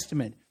Old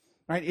Testament,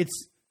 right?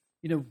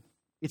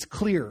 It's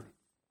clear.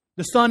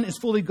 The Son is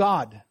fully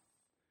God.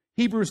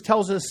 Hebrews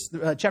tells us,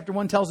 chapter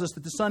 1 tells us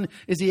that the Son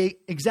is the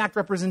exact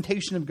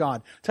representation of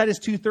God. Titus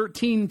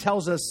 2:13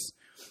 tells us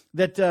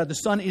that the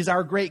Son is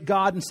our great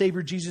God and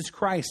Savior, Jesus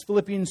Christ.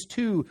 Philippians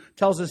 2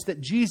 tells us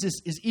that Jesus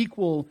is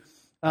equal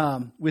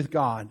with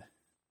God.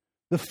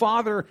 The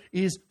Father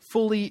is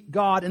fully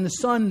God, and the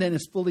Son then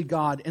is fully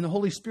God, and the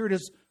Holy Spirit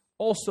is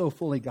also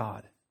fully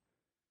God.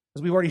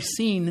 As we've already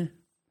seen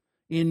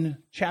in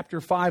chapter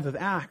 5 of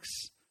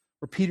Acts,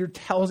 where Peter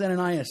tells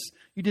Ananias,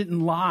 you didn't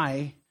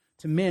lie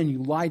to men, you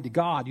lied to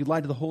God, you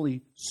lied to the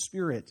Holy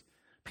Spirit.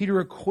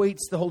 Peter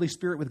equates the Holy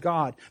Spirit with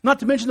God. Not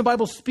to mention the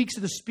Bible speaks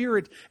of the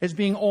Spirit as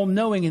being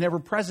all-knowing and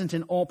ever-present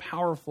and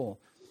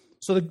all-powerful.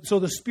 So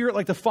the Spirit,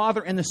 like the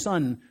Father and the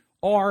Son,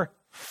 are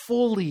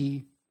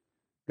fully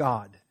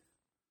God.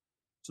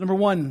 So number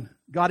one,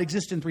 God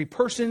exists in three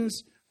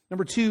persons.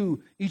 Number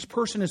two, each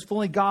person is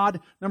fully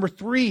God. Number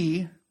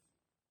three,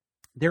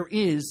 there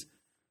is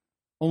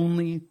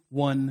only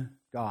one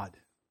God.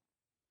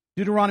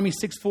 Deuteronomy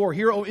 6:4,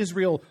 Hear, O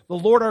Israel, the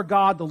Lord our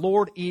God, the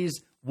Lord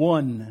is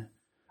one.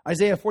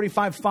 Isaiah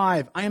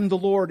 45:5, I am the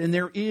Lord, and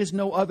there is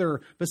no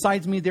other.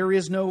 Besides me, there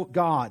is no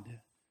God.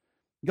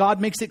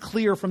 God makes it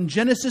clear from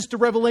Genesis to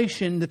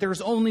Revelation that there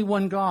is only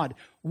one God,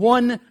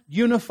 one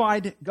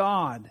unified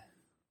God.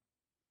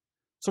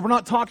 So we're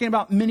not talking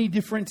about many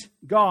different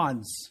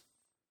gods.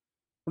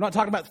 We're not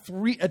talking about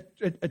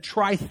a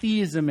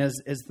tritheism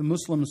as the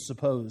Muslims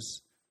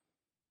suppose.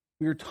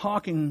 We are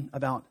talking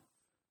about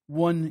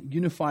one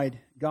unified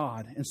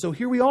God. And so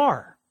here we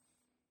are.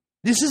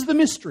 This is the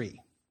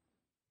mystery,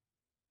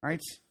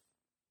 right,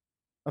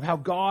 of how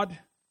God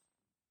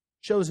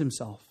shows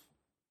himself.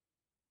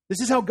 This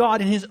is how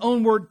God, in his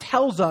own word,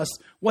 tells us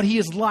what he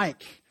is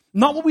like.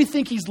 Not what we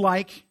think he's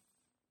like,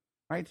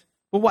 right,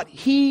 but what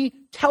he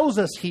tells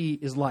us he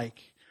is like.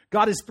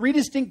 God is three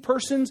distinct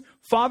persons,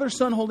 Father,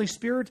 Son, Holy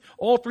Spirit.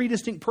 All three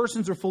distinct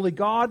persons are fully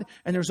God,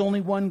 and there's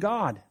only one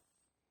God.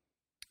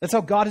 That's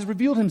how God has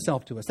revealed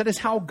himself to us. That is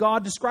how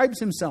God describes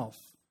himself,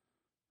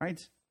 right?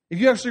 If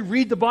you actually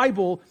read the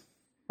Bible,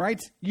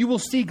 right, you will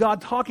see God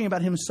talking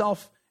about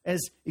himself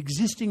as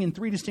existing in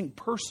three distinct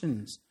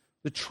persons.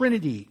 The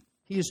Trinity.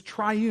 He is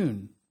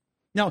triune.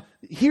 Now,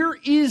 here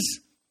is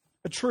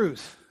a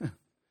truth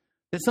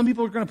that some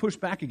people are going to push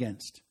back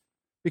against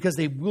because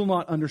they will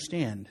not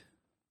understand,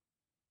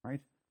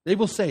 right? They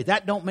will say,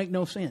 that don't make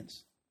no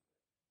sense,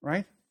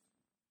 right?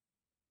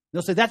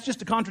 They'll say, that's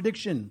just a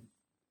contradiction.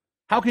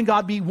 How can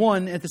God be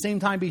one at the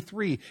same time be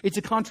three? It's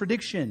a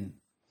contradiction.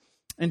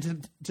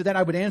 And to that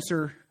I would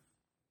answer,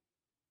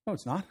 no,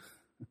 it's not.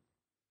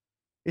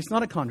 It's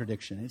not a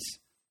contradiction. It's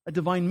a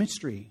divine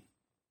mystery,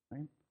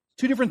 right?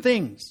 Two different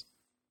things.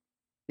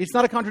 It's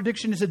not a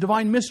contradiction, it's a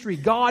divine mystery.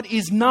 God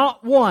is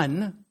not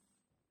one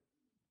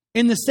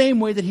in the same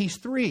way that he's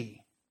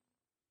three.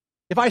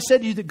 If I said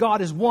to you that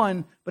God is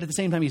one, but at the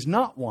same time he's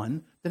not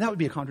one, then that would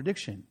be a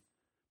contradiction.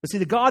 But see,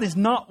 that God is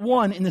not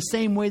one in the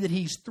same way that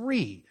he's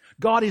three.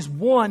 God is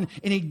one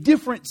in a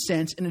different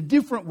sense, in a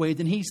different way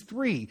than he's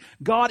three.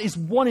 God is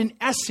one in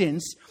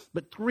essence,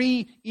 but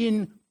three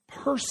in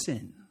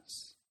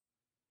persons.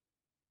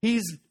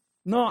 He's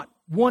not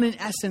one in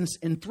essence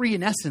and three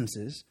in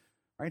essences.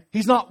 Right?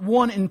 He's not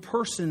one in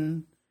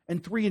person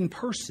and three in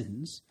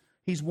persons.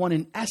 He's one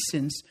in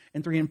essence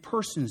and three in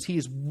persons. He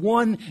is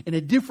one in a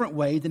different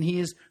way than he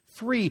is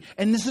three.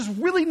 And this is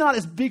really not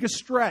as big a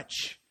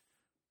stretch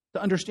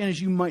to understand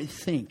as you might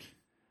think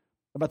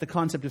about the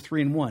concept of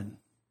three in one,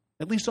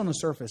 at least on the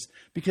surface,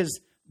 because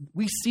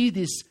we see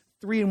this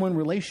three in one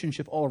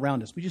relationship all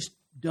around us. We just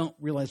don't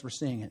realize we're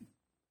seeing it.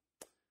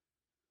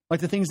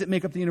 Like the things that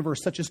make up the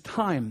universe, such as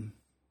time.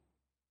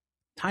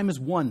 Time is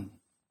one.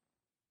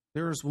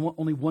 There is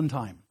only one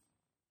time,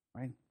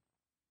 right?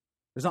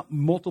 There's not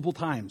multiple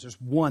times. There's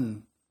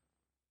one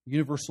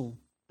universal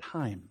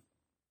time,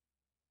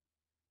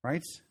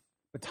 right?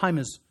 But time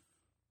is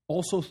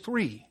also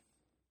three: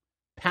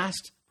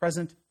 past,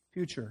 present,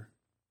 future.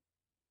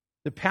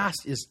 The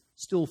past is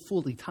still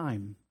fully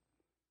time.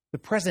 The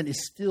present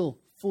is still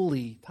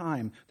fully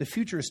time. The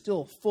future is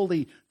still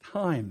fully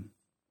time,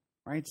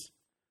 right?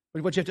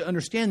 But what you have to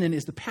understand then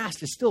is the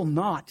past is still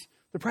not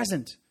the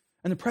present.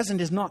 And the present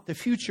is not the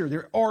future.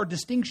 There are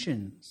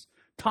distinctions.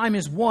 Time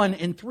is one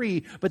and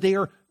three, but they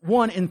are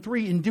one and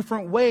three in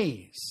different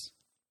ways.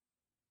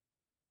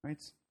 Right?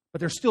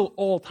 But they're still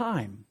all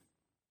time.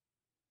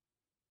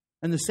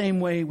 And the same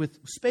way with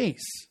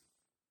space.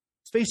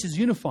 Space is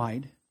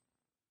unified.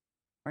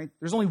 Right?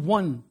 There's only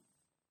one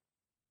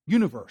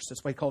universe.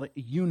 That's why I call it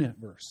a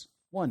universe.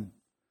 One.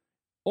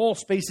 All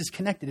space is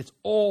connected. It's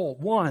all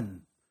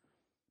one.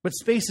 But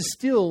space is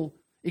still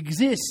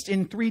exists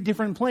in three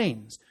different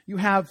planes. You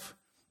have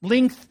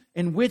length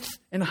and width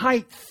and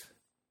height.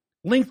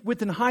 Length,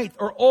 width, and height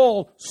are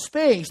all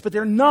space, but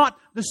they're not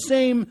the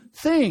same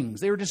things.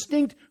 They are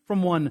distinct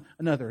from one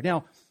another.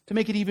 Now, to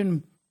make it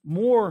even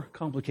more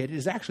complicated,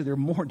 is actually there are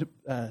more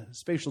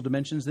spatial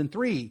dimensions than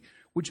three,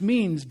 which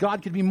means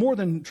God could be more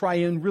than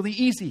triune really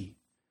easy.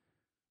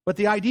 But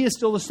the idea is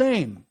still the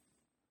same.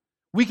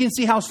 We can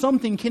see how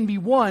something can be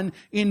one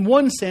in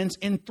one sense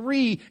and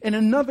three in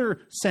another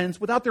sense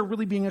without there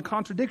really being a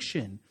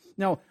contradiction.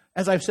 Now,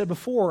 as I've said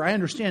before, I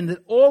understand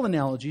that all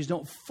analogies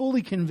don't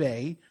fully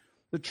convey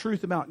the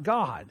truth about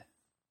God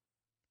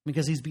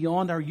because he's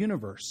beyond our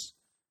universe.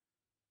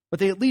 but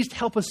they at least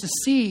help us to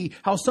see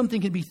how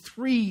something can be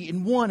three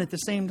in one at the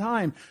same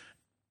time,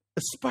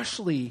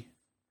 especially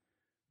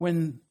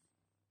when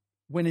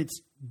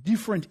it's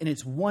different in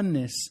its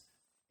oneness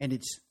and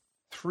its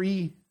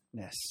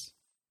threeness.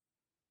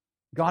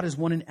 God is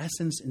one in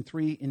essence and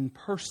three in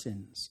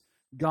persons.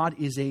 God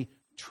is a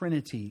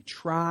Trinity,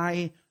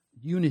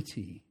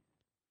 tri-unity.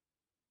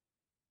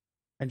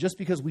 And just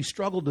because we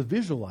struggle to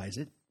visualize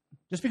it,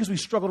 just because we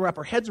struggle to wrap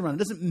our heads around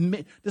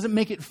it, doesn't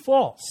make it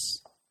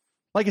false.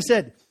 Like I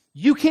said,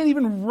 you can't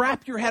even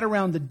wrap your head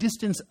around the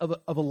distance of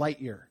a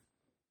light year.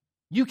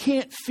 You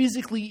can't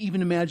physically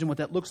even imagine what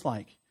that looks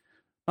like.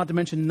 Not to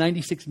mention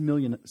 96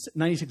 billion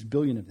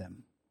of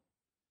them.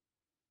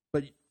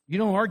 But you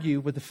don't argue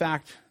with the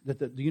fact that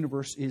the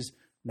universe is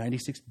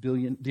 96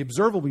 billion, the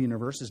observable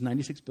universe is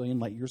 96 billion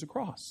light years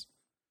across.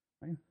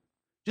 Right?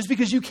 Just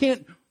because you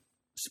can't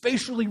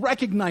spatially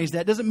recognize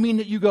that doesn't mean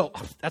that you go,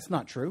 oh, that's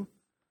not true.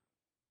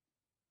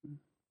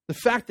 The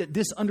fact that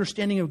this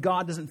understanding of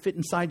God doesn't fit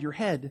inside your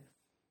head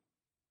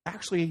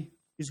actually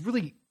is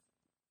really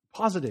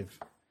positive.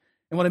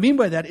 And what I mean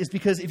by that is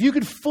because if you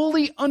could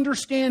fully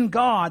understand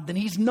God, then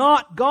He's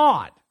not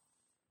God.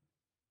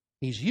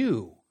 He's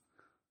you.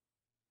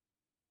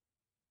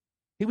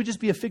 He would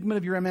just be a figment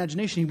of your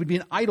imagination. He would be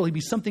an idol. He'd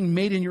be something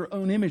made in your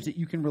own image that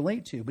you can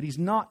relate to. But He's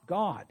not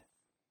God.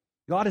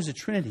 God is a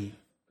Trinity.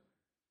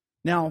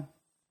 Now,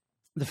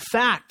 the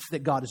fact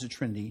that God is a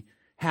Trinity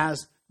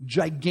has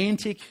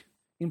gigantic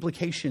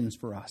implications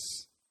for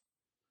us.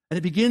 And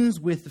it begins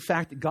with the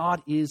fact that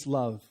God is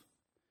love.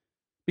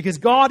 Because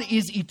God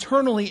is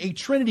eternally a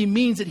Trinity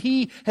means that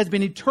He has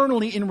been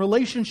eternally in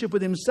relationship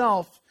with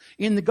Himself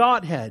in the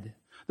Godhead.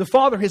 The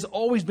Father has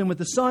always been with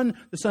the Son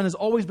has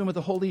always been with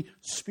the Holy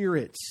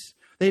Spirit.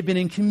 They've been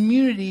in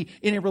community,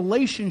 in a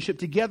relationship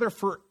together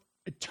for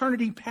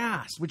eternity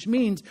past, which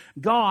means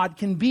God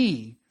can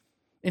be,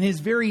 in His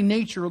very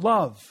nature,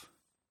 love.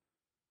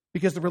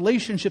 Because the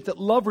relationship that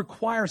love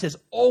requires has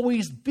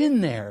always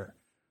been there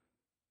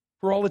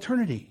for all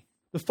eternity.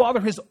 The Father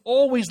has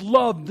always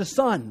loved the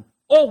Son.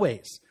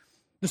 Always.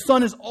 The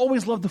Son has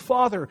always loved the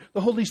Father.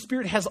 The Holy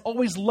Spirit has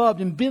always loved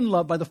and been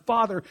loved by the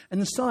Father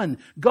and the Son.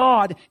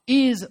 God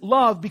is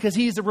love because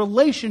He is a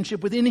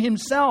relationship within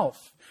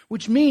Himself,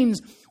 which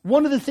means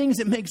one of the things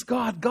that makes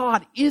God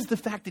God is the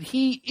fact that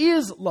He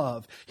is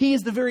love. He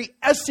is the very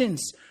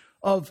essence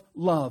of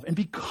love. And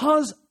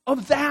because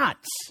of that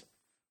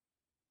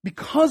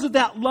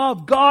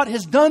love, God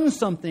has done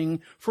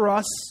something for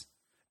us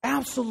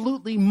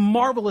absolutely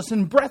marvelous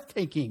and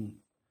breathtaking.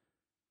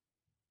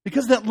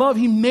 Because of that love,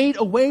 He made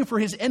a way for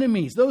His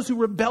enemies, those who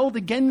rebelled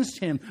against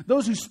Him,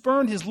 those who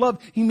spurned His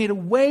love. He made a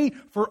way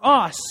for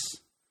us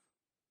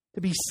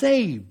to be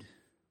saved.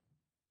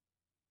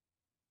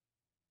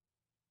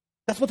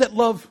 That's what that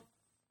love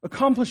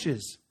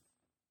accomplishes.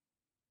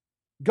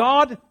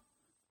 God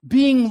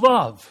being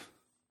love.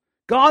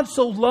 God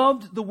so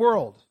loved the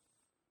world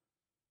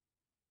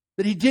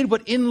that He did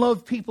what in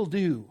love people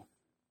do.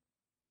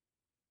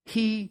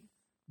 He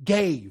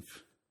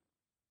gave.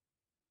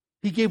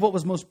 He gave what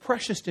was most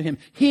precious to Him.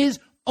 His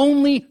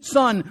only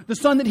Son, the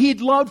Son that He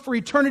had loved for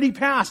eternity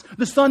past,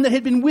 the Son that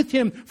had been with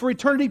Him for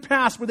eternity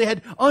past, where they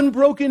had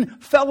unbroken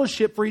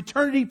fellowship for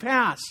eternity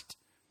past.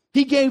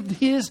 He gave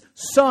His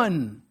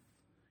Son,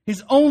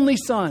 His only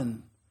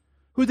Son,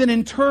 who then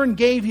in turn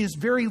gave His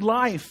very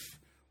life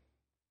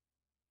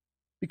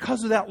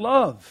because of that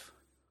love.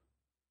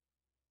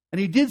 And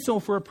He did so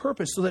for a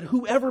purpose, so that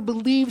whoever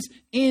believes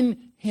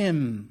in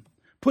Him,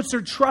 puts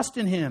their trust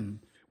in Him,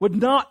 would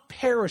not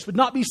perish, would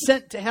not be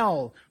sent to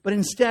hell, but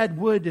instead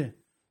would,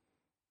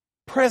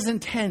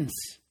 present tense,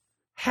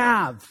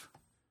 have,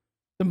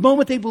 the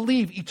moment they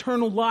believe,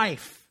 eternal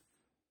life.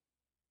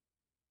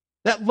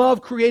 That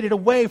love created a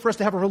way for us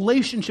to have a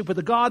relationship with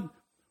the God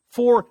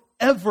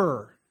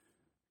forever.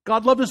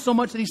 God loved us so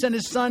much that He sent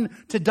His Son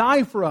to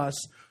die for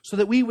us so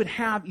that we would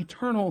have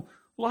eternal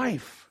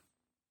life.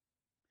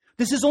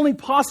 This is only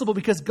possible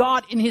because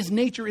God in His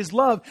nature is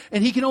love,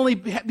 and He can only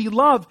be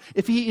love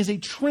if He is a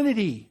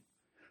Trinity.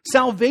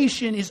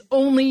 Salvation is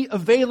only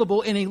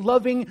available in a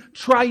loving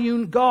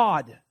triune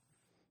God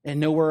and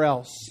nowhere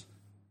else.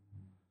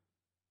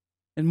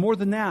 And more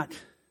than that,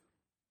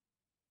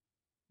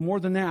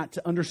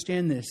 to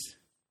understand this,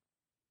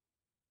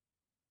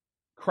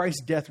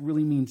 Christ's death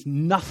really means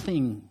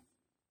nothing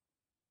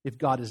if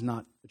God is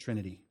not the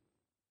Trinity.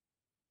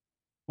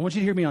 I want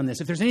you to hear me on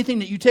this. If there's anything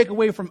that you take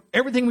away from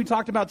everything we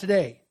talked about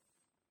today,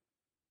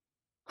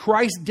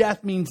 Christ's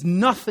death means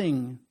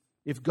nothing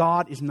if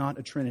God is not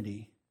a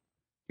Trinity.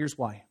 Here's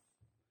why.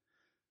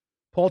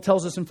 Paul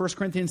tells us in 1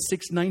 Corinthians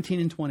 6:19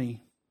 and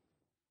 20,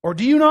 or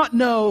do you not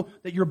know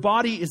that your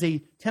body is a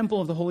temple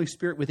of the Holy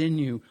Spirit within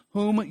you,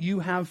 whom you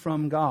have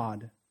from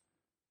God?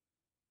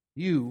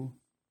 You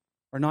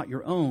are not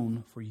your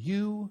own, for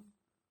you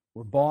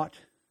were bought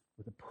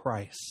with a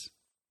price.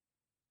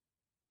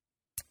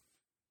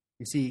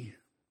 You see,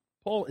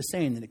 Paul is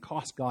saying that it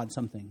cost God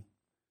something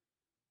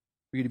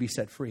for you to be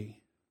set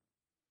free.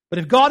 But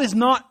if God is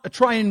not a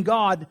triune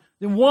God,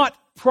 then what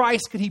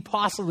price could He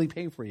possibly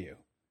pay for you?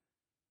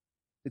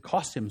 It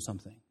cost him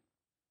something.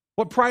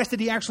 What price did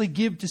he actually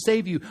give to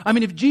save you? I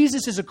mean, if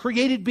Jesus is a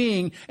created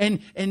being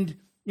and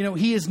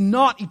he is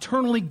not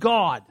eternally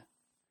God,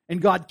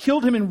 and God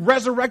killed him and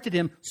resurrected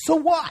him, so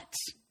what?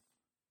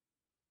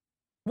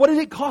 What did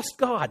it cost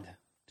God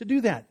to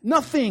do that?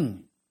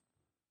 Nothing.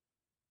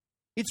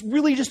 It's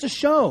really just a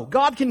show.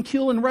 God can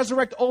kill and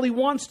resurrect all he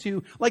wants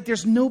to, like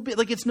it's no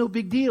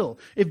big deal.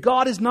 If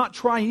God is not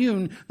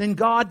triune, then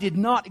God did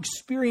not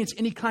experience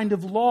any kind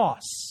of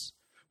loss,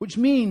 which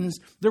means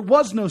there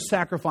was no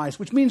sacrifice,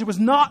 which means there was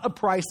not a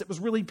price that was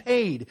really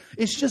paid.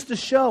 It's just a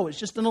show. It's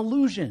just an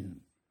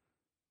illusion.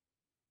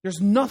 There's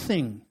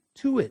nothing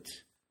to it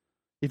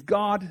if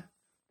God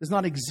does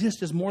not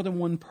exist as more than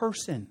one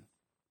person.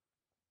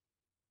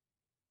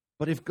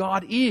 But if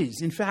God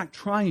is, in fact,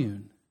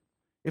 triune,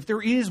 if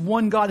there is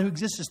one God who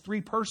exists as three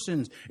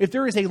persons, if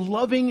there is a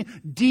loving,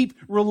 deep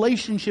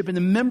relationship in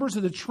the members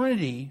of the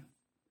Trinity,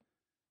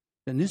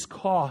 then this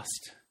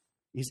cost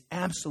is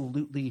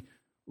absolutely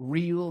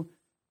real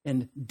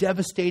and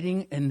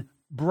devastating and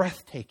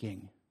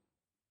breathtaking.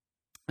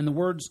 And the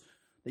words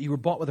that you were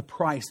bought with a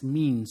price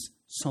means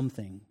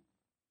something.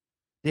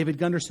 David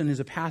Gunderson is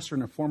a pastor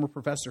and a former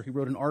professor. He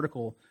wrote an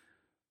article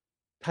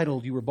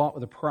titled, "You Were Bought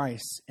with a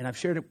Price." And I've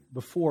shared it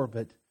before,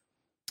 but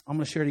I'm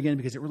going to share it again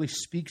because it really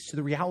speaks to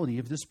the reality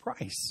of this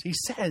price. He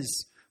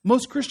says,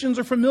 most Christians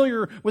are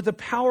familiar with the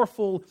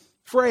powerful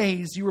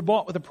phrase, "You were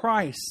bought with a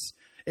price."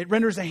 It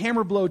renders a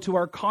hammer blow to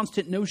our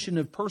constant notion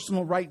of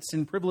personal rights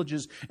and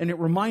privileges, and it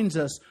reminds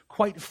us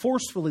quite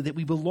forcefully that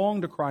we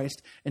belong to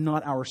Christ and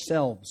not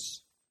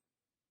ourselves.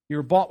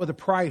 You're bought with a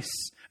price,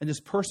 and this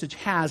purchase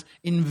has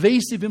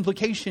invasive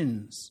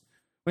implications.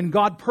 When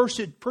God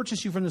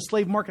purchased you from the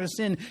slave market of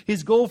sin,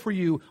 his goal for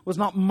you was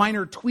not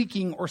minor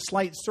tweaking or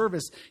slight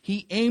service.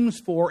 He aims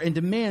for and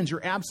demands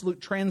your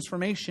absolute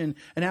transformation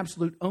and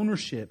absolute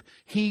ownership.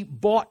 He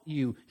bought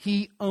you.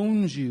 He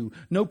owns you.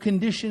 No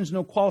conditions,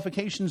 no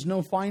qualifications,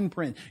 no fine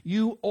print.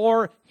 You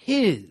are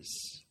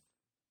his.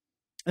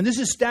 And this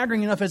is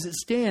staggering enough as it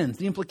stands.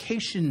 The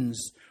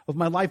implications of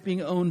my life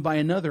being owned by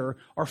another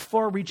are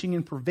far-reaching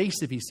and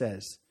pervasive, he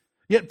says.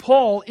 Yet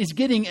Paul is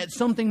getting at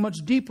something much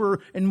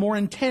deeper and more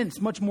intense,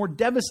 much more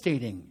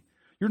devastating.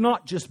 You're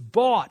not just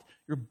bought,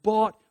 you're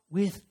bought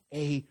with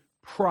a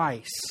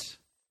price.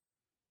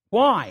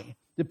 Why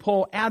did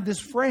Paul add this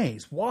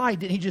phrase? Why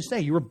didn't he just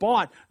say, you were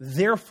bought,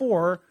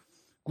 therefore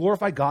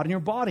glorify God in your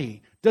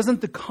body?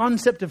 Doesn't the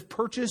concept of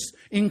purchase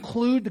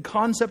include the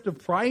concept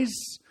of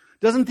price?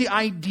 Doesn't the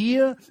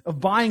idea of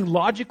buying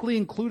logically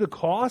include a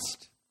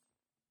cost?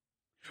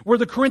 Were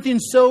the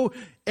Corinthians so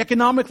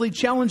economically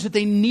challenged that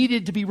they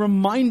needed to be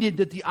reminded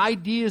that the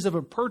ideas of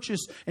a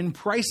purchase and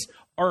price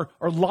are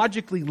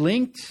logically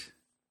linked?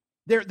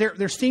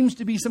 There seems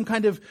to be some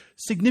kind of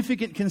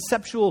significant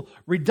conceptual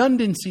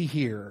redundancy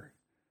here.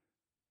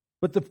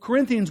 But the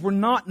Corinthians were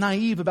not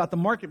naive about the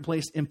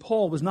marketplace, and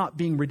Paul was not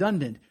being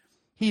redundant.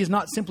 He is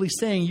not simply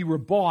saying you were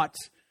bought,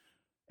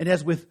 and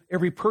as with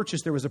every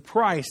purchase, there was a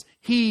price.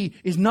 He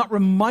is not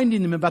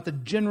reminding them about the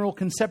general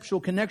conceptual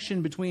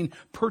connection between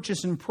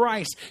purchase and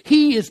price.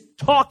 He is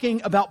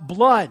talking about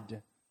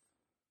blood.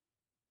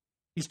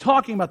 He's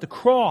talking about the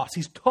cross.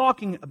 He's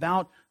talking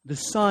about the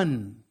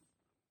Son.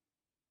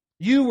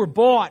 You were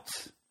bought,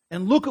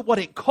 and look at what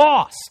it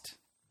cost.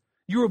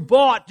 You were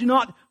bought. Do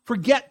not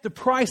forget the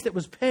price that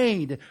was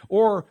paid.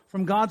 Or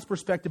from God's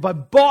perspective, I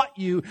bought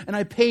you, and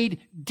I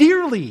paid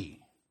dearly.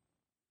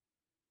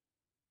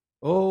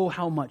 Oh,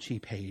 how much he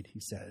paid,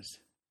 he says.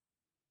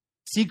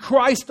 See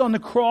Christ on the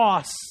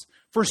cross,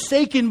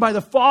 forsaken by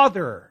the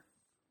Father.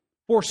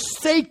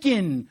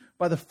 Forsaken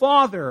by the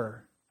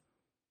Father.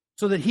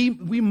 So that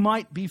we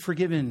might be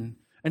forgiven.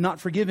 And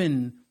not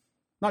forgiven,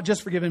 not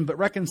just forgiven, but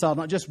reconciled.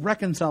 Not just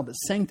reconciled, but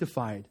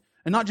sanctified.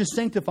 And not just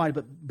sanctified,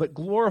 but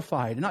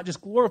glorified. And not just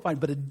glorified,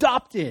 but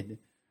adopted.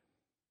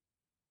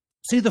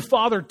 See the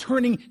Father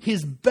turning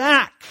his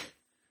back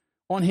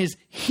on his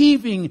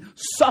heaving,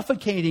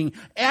 suffocating,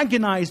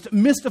 agonized,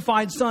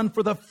 mystified Son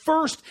for the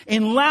first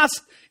and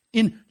last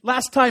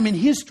time in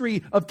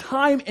history of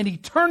time and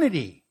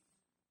eternity.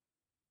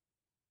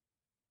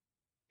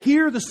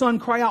 Hear the Son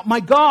cry out,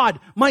 my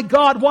God,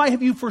 why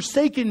have you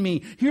forsaken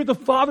me? Hear the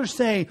Father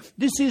say,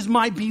 this is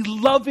my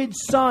beloved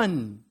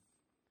Son,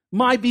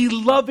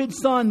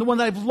 the one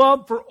that I've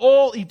loved for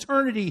all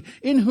eternity,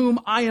 in whom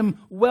I am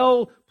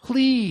well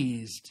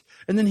pleased.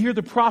 And then hear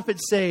the prophet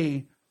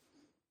say,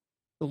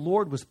 the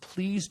Lord was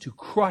pleased to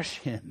crush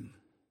him.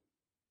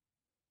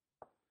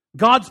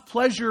 God's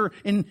pleasure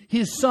in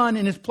his Son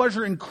and his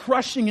pleasure in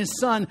crushing his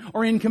Son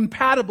are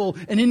incompatible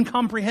and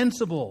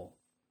incomprehensible.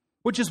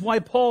 Which is why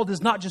Paul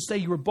does not just say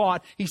you were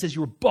bought, he says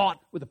you were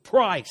bought with a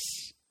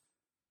price.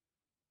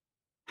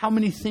 How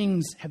many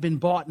things have been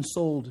bought and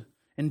sold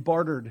and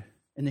bartered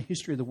in the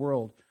history of the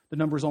world? The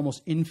number is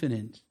almost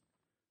infinite.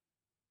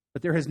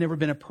 But there has never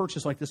been a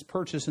purchase like this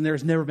purchase, and there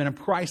has never been a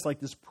price like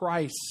this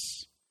price.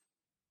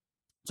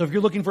 So if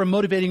you're looking for a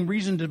motivating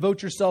reason to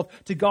devote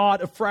yourself to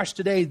God afresh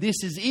today,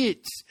 this is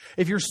it.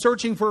 If you're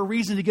searching for a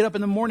reason to get up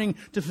in the morning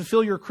to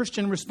fulfill your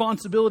Christian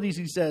responsibilities,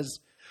 he says,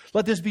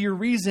 let this be your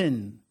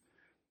reason.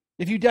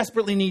 If you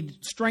desperately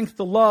need strength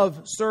to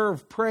love,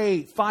 serve,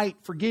 pray, fight,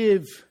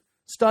 forgive,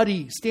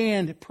 study,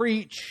 stand,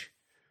 preach,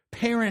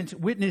 parent,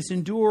 witness,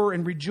 endure,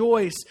 and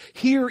rejoice,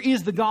 here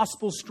is the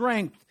gospel's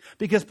strength.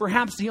 Because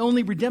perhaps the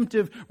only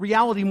redemptive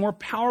reality more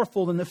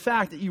powerful than the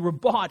fact that you were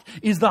bought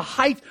is the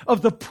height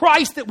of the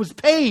price that was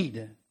paid.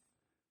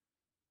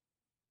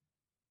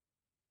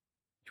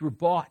 You were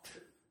bought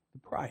the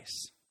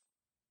price.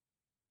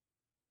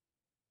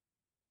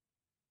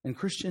 And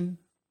Christian,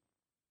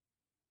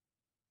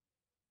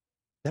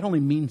 that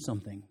only means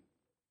something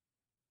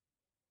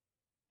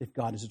if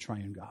God is a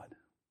triune God.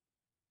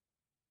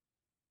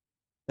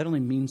 That only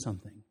means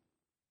something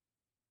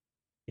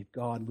if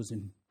God was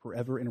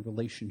forever in a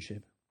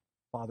relationship,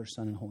 Father,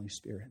 Son, and Holy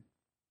Spirit.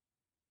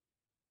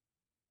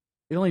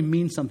 It only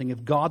means something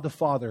if God the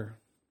Father,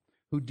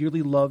 who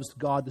dearly loves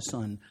God the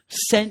Son,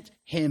 sent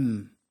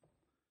him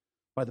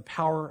by the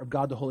power of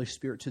God the Holy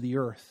Spirit to the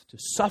earth to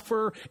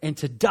suffer and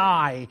to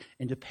die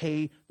and to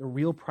pay the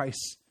real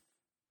price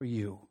for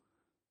you.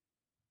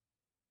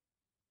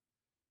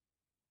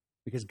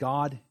 Because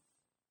God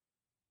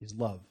is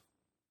love.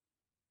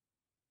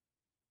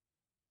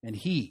 And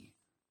he,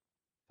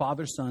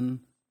 Father,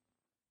 Son,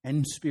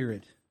 and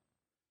Spirit,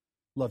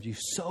 loved you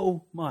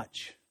so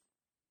much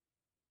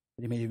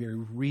that he made a very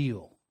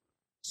real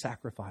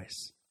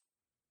sacrifice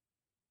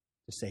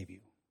to save you.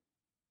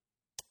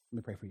 Let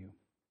me pray for you.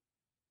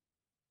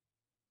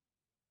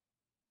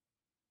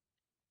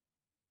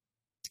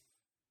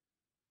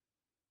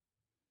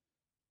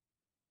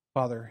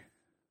 Father,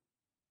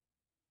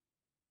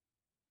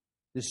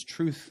 this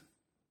truth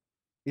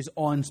is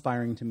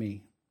awe-inspiring to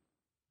me.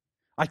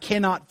 I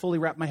cannot fully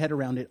wrap my head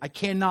around it. I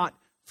cannot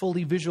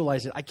fully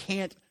visualize it. I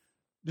can't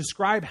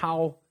describe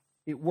how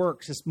it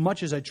works as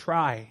much as I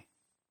try.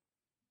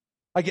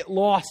 I get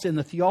lost in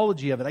the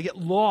theology of it. I get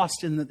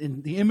lost in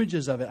the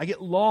images of it. I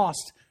get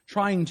lost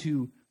trying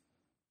to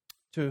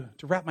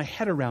wrap my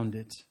head around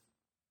it.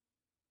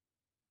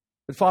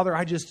 But Father,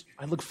 I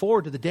look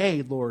forward to the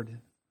day, Lord.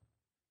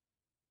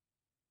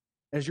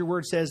 As your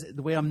word says,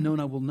 the way I'm known,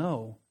 I will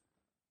know.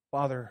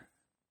 Father,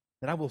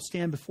 that I will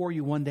stand before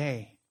you one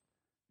day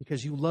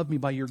because you love me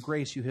by your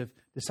grace. You have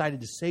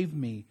decided to save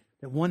me,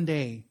 that one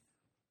day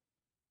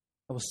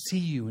I will see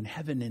you in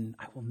heaven and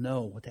I will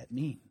know what that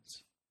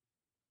means.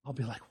 I'll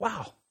be like,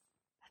 wow,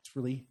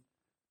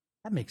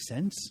 that makes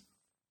sense.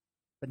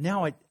 But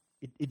now it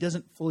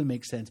doesn't fully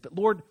make sense. But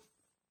Lord,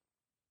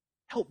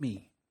 help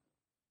me.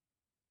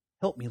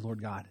 Help me,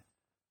 Lord God,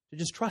 to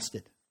just trust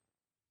it.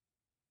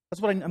 That's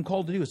what I'm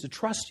called to do, is to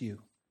trust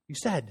you. You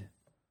said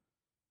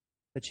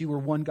that you were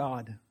one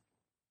God.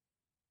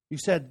 You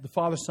said the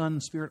Father, Son,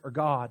 and Spirit are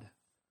God,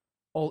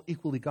 all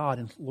equally God.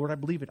 And Lord, I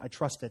believe it. I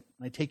trust it.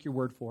 And I take your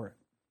word for it.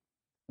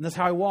 And that's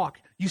how I walk.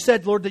 You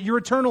said, Lord, that you're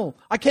eternal.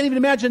 I can't even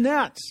imagine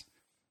that.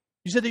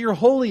 You said that you're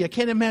holy. I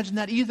can't imagine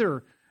that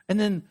either. And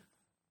then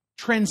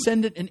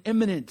transcendent and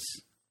immanent.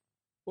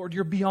 Lord,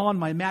 you're beyond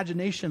my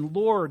imagination.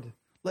 Lord,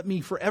 let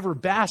me forever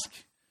bask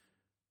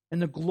in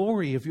the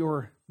glory of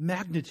your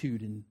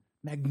magnitude and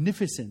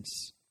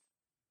magnificence.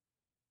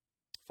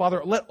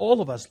 Father, let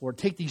all of us, Lord,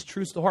 take these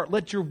truths to heart.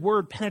 Let your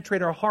word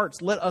penetrate our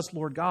hearts. Let us,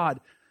 Lord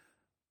God,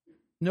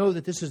 know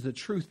that this is the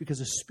truth because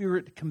the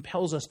Spirit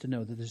compels us to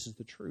know that this is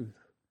the truth.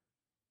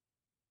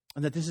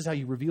 And that this is how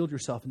you revealed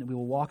yourself and that we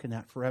will walk in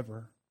that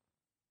forever.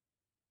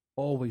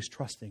 Always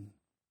trusting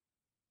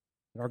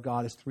that our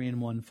God is 3 in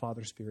 1,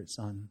 Father, Spirit,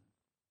 Son.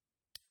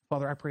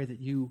 Father, I pray that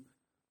you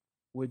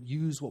would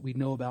use what we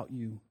know about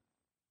you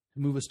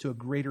to move us to a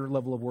greater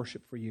level of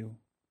worship for you.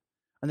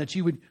 And that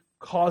you would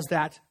cause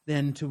that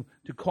then to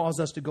cause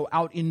us to go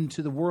out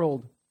into the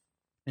world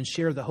and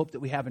share the hope that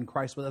we have in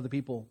Christ with other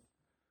people.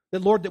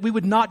 That, Lord, that we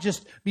would not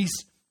just be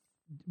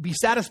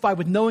satisfied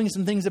with knowing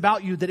some things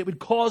about you, that it would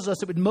cause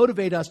us, it would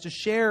motivate us to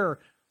share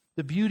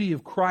the beauty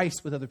of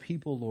Christ with other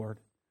people, Lord.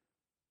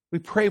 We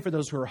pray for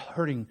those who are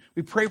hurting.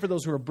 We pray for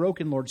those who are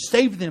broken, Lord.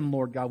 Save them,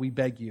 Lord God, we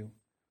beg you.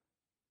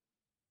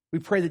 We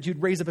pray that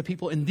you'd raise up a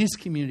people in this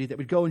community that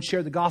would go and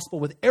share the gospel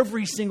with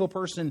every single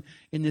person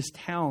in this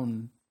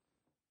town.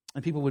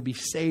 And people would be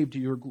saved to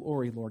your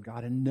glory, Lord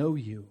God, and know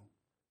you.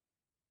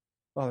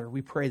 Father,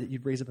 we pray that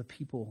you'd raise up a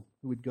people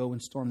who would go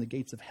and storm the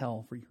gates of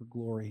hell for your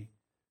glory.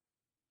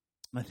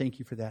 And I thank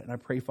you for that. And I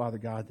pray, Father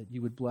God, that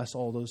you would bless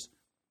all those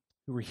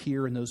who are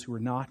here and those who are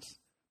not.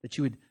 That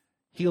you would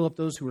heal up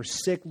those who are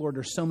sick. Lord,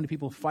 there's so many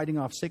people fighting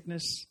off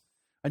sickness.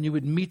 And you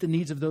would meet the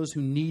needs of those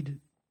who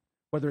need,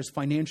 whether it's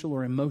financial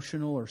or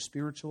emotional or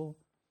spiritual.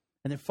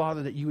 And that,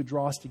 Father, that you would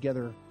draw us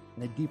together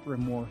in a deeper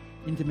and more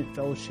intimate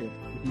fellowship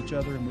with each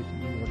other and with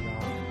you, Lord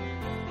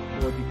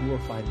God. Lord, be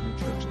glorified in your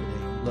church today.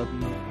 We love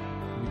you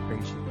and we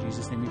praise you. In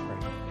Jesus' name we pray.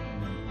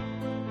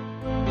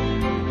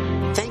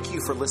 Amen. Thank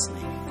you for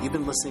listening. You've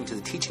been listening to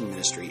the teaching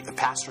ministry of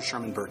Pastor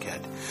Sherman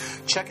Burkhead.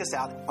 Check us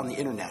out on the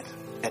internet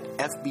at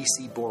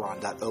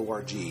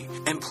fbcboron.org.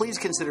 And please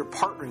consider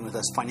partnering with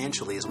us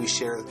financially as we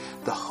share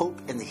the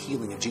hope and the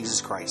healing of Jesus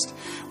Christ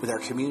with our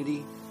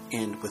community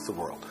and with the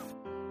world.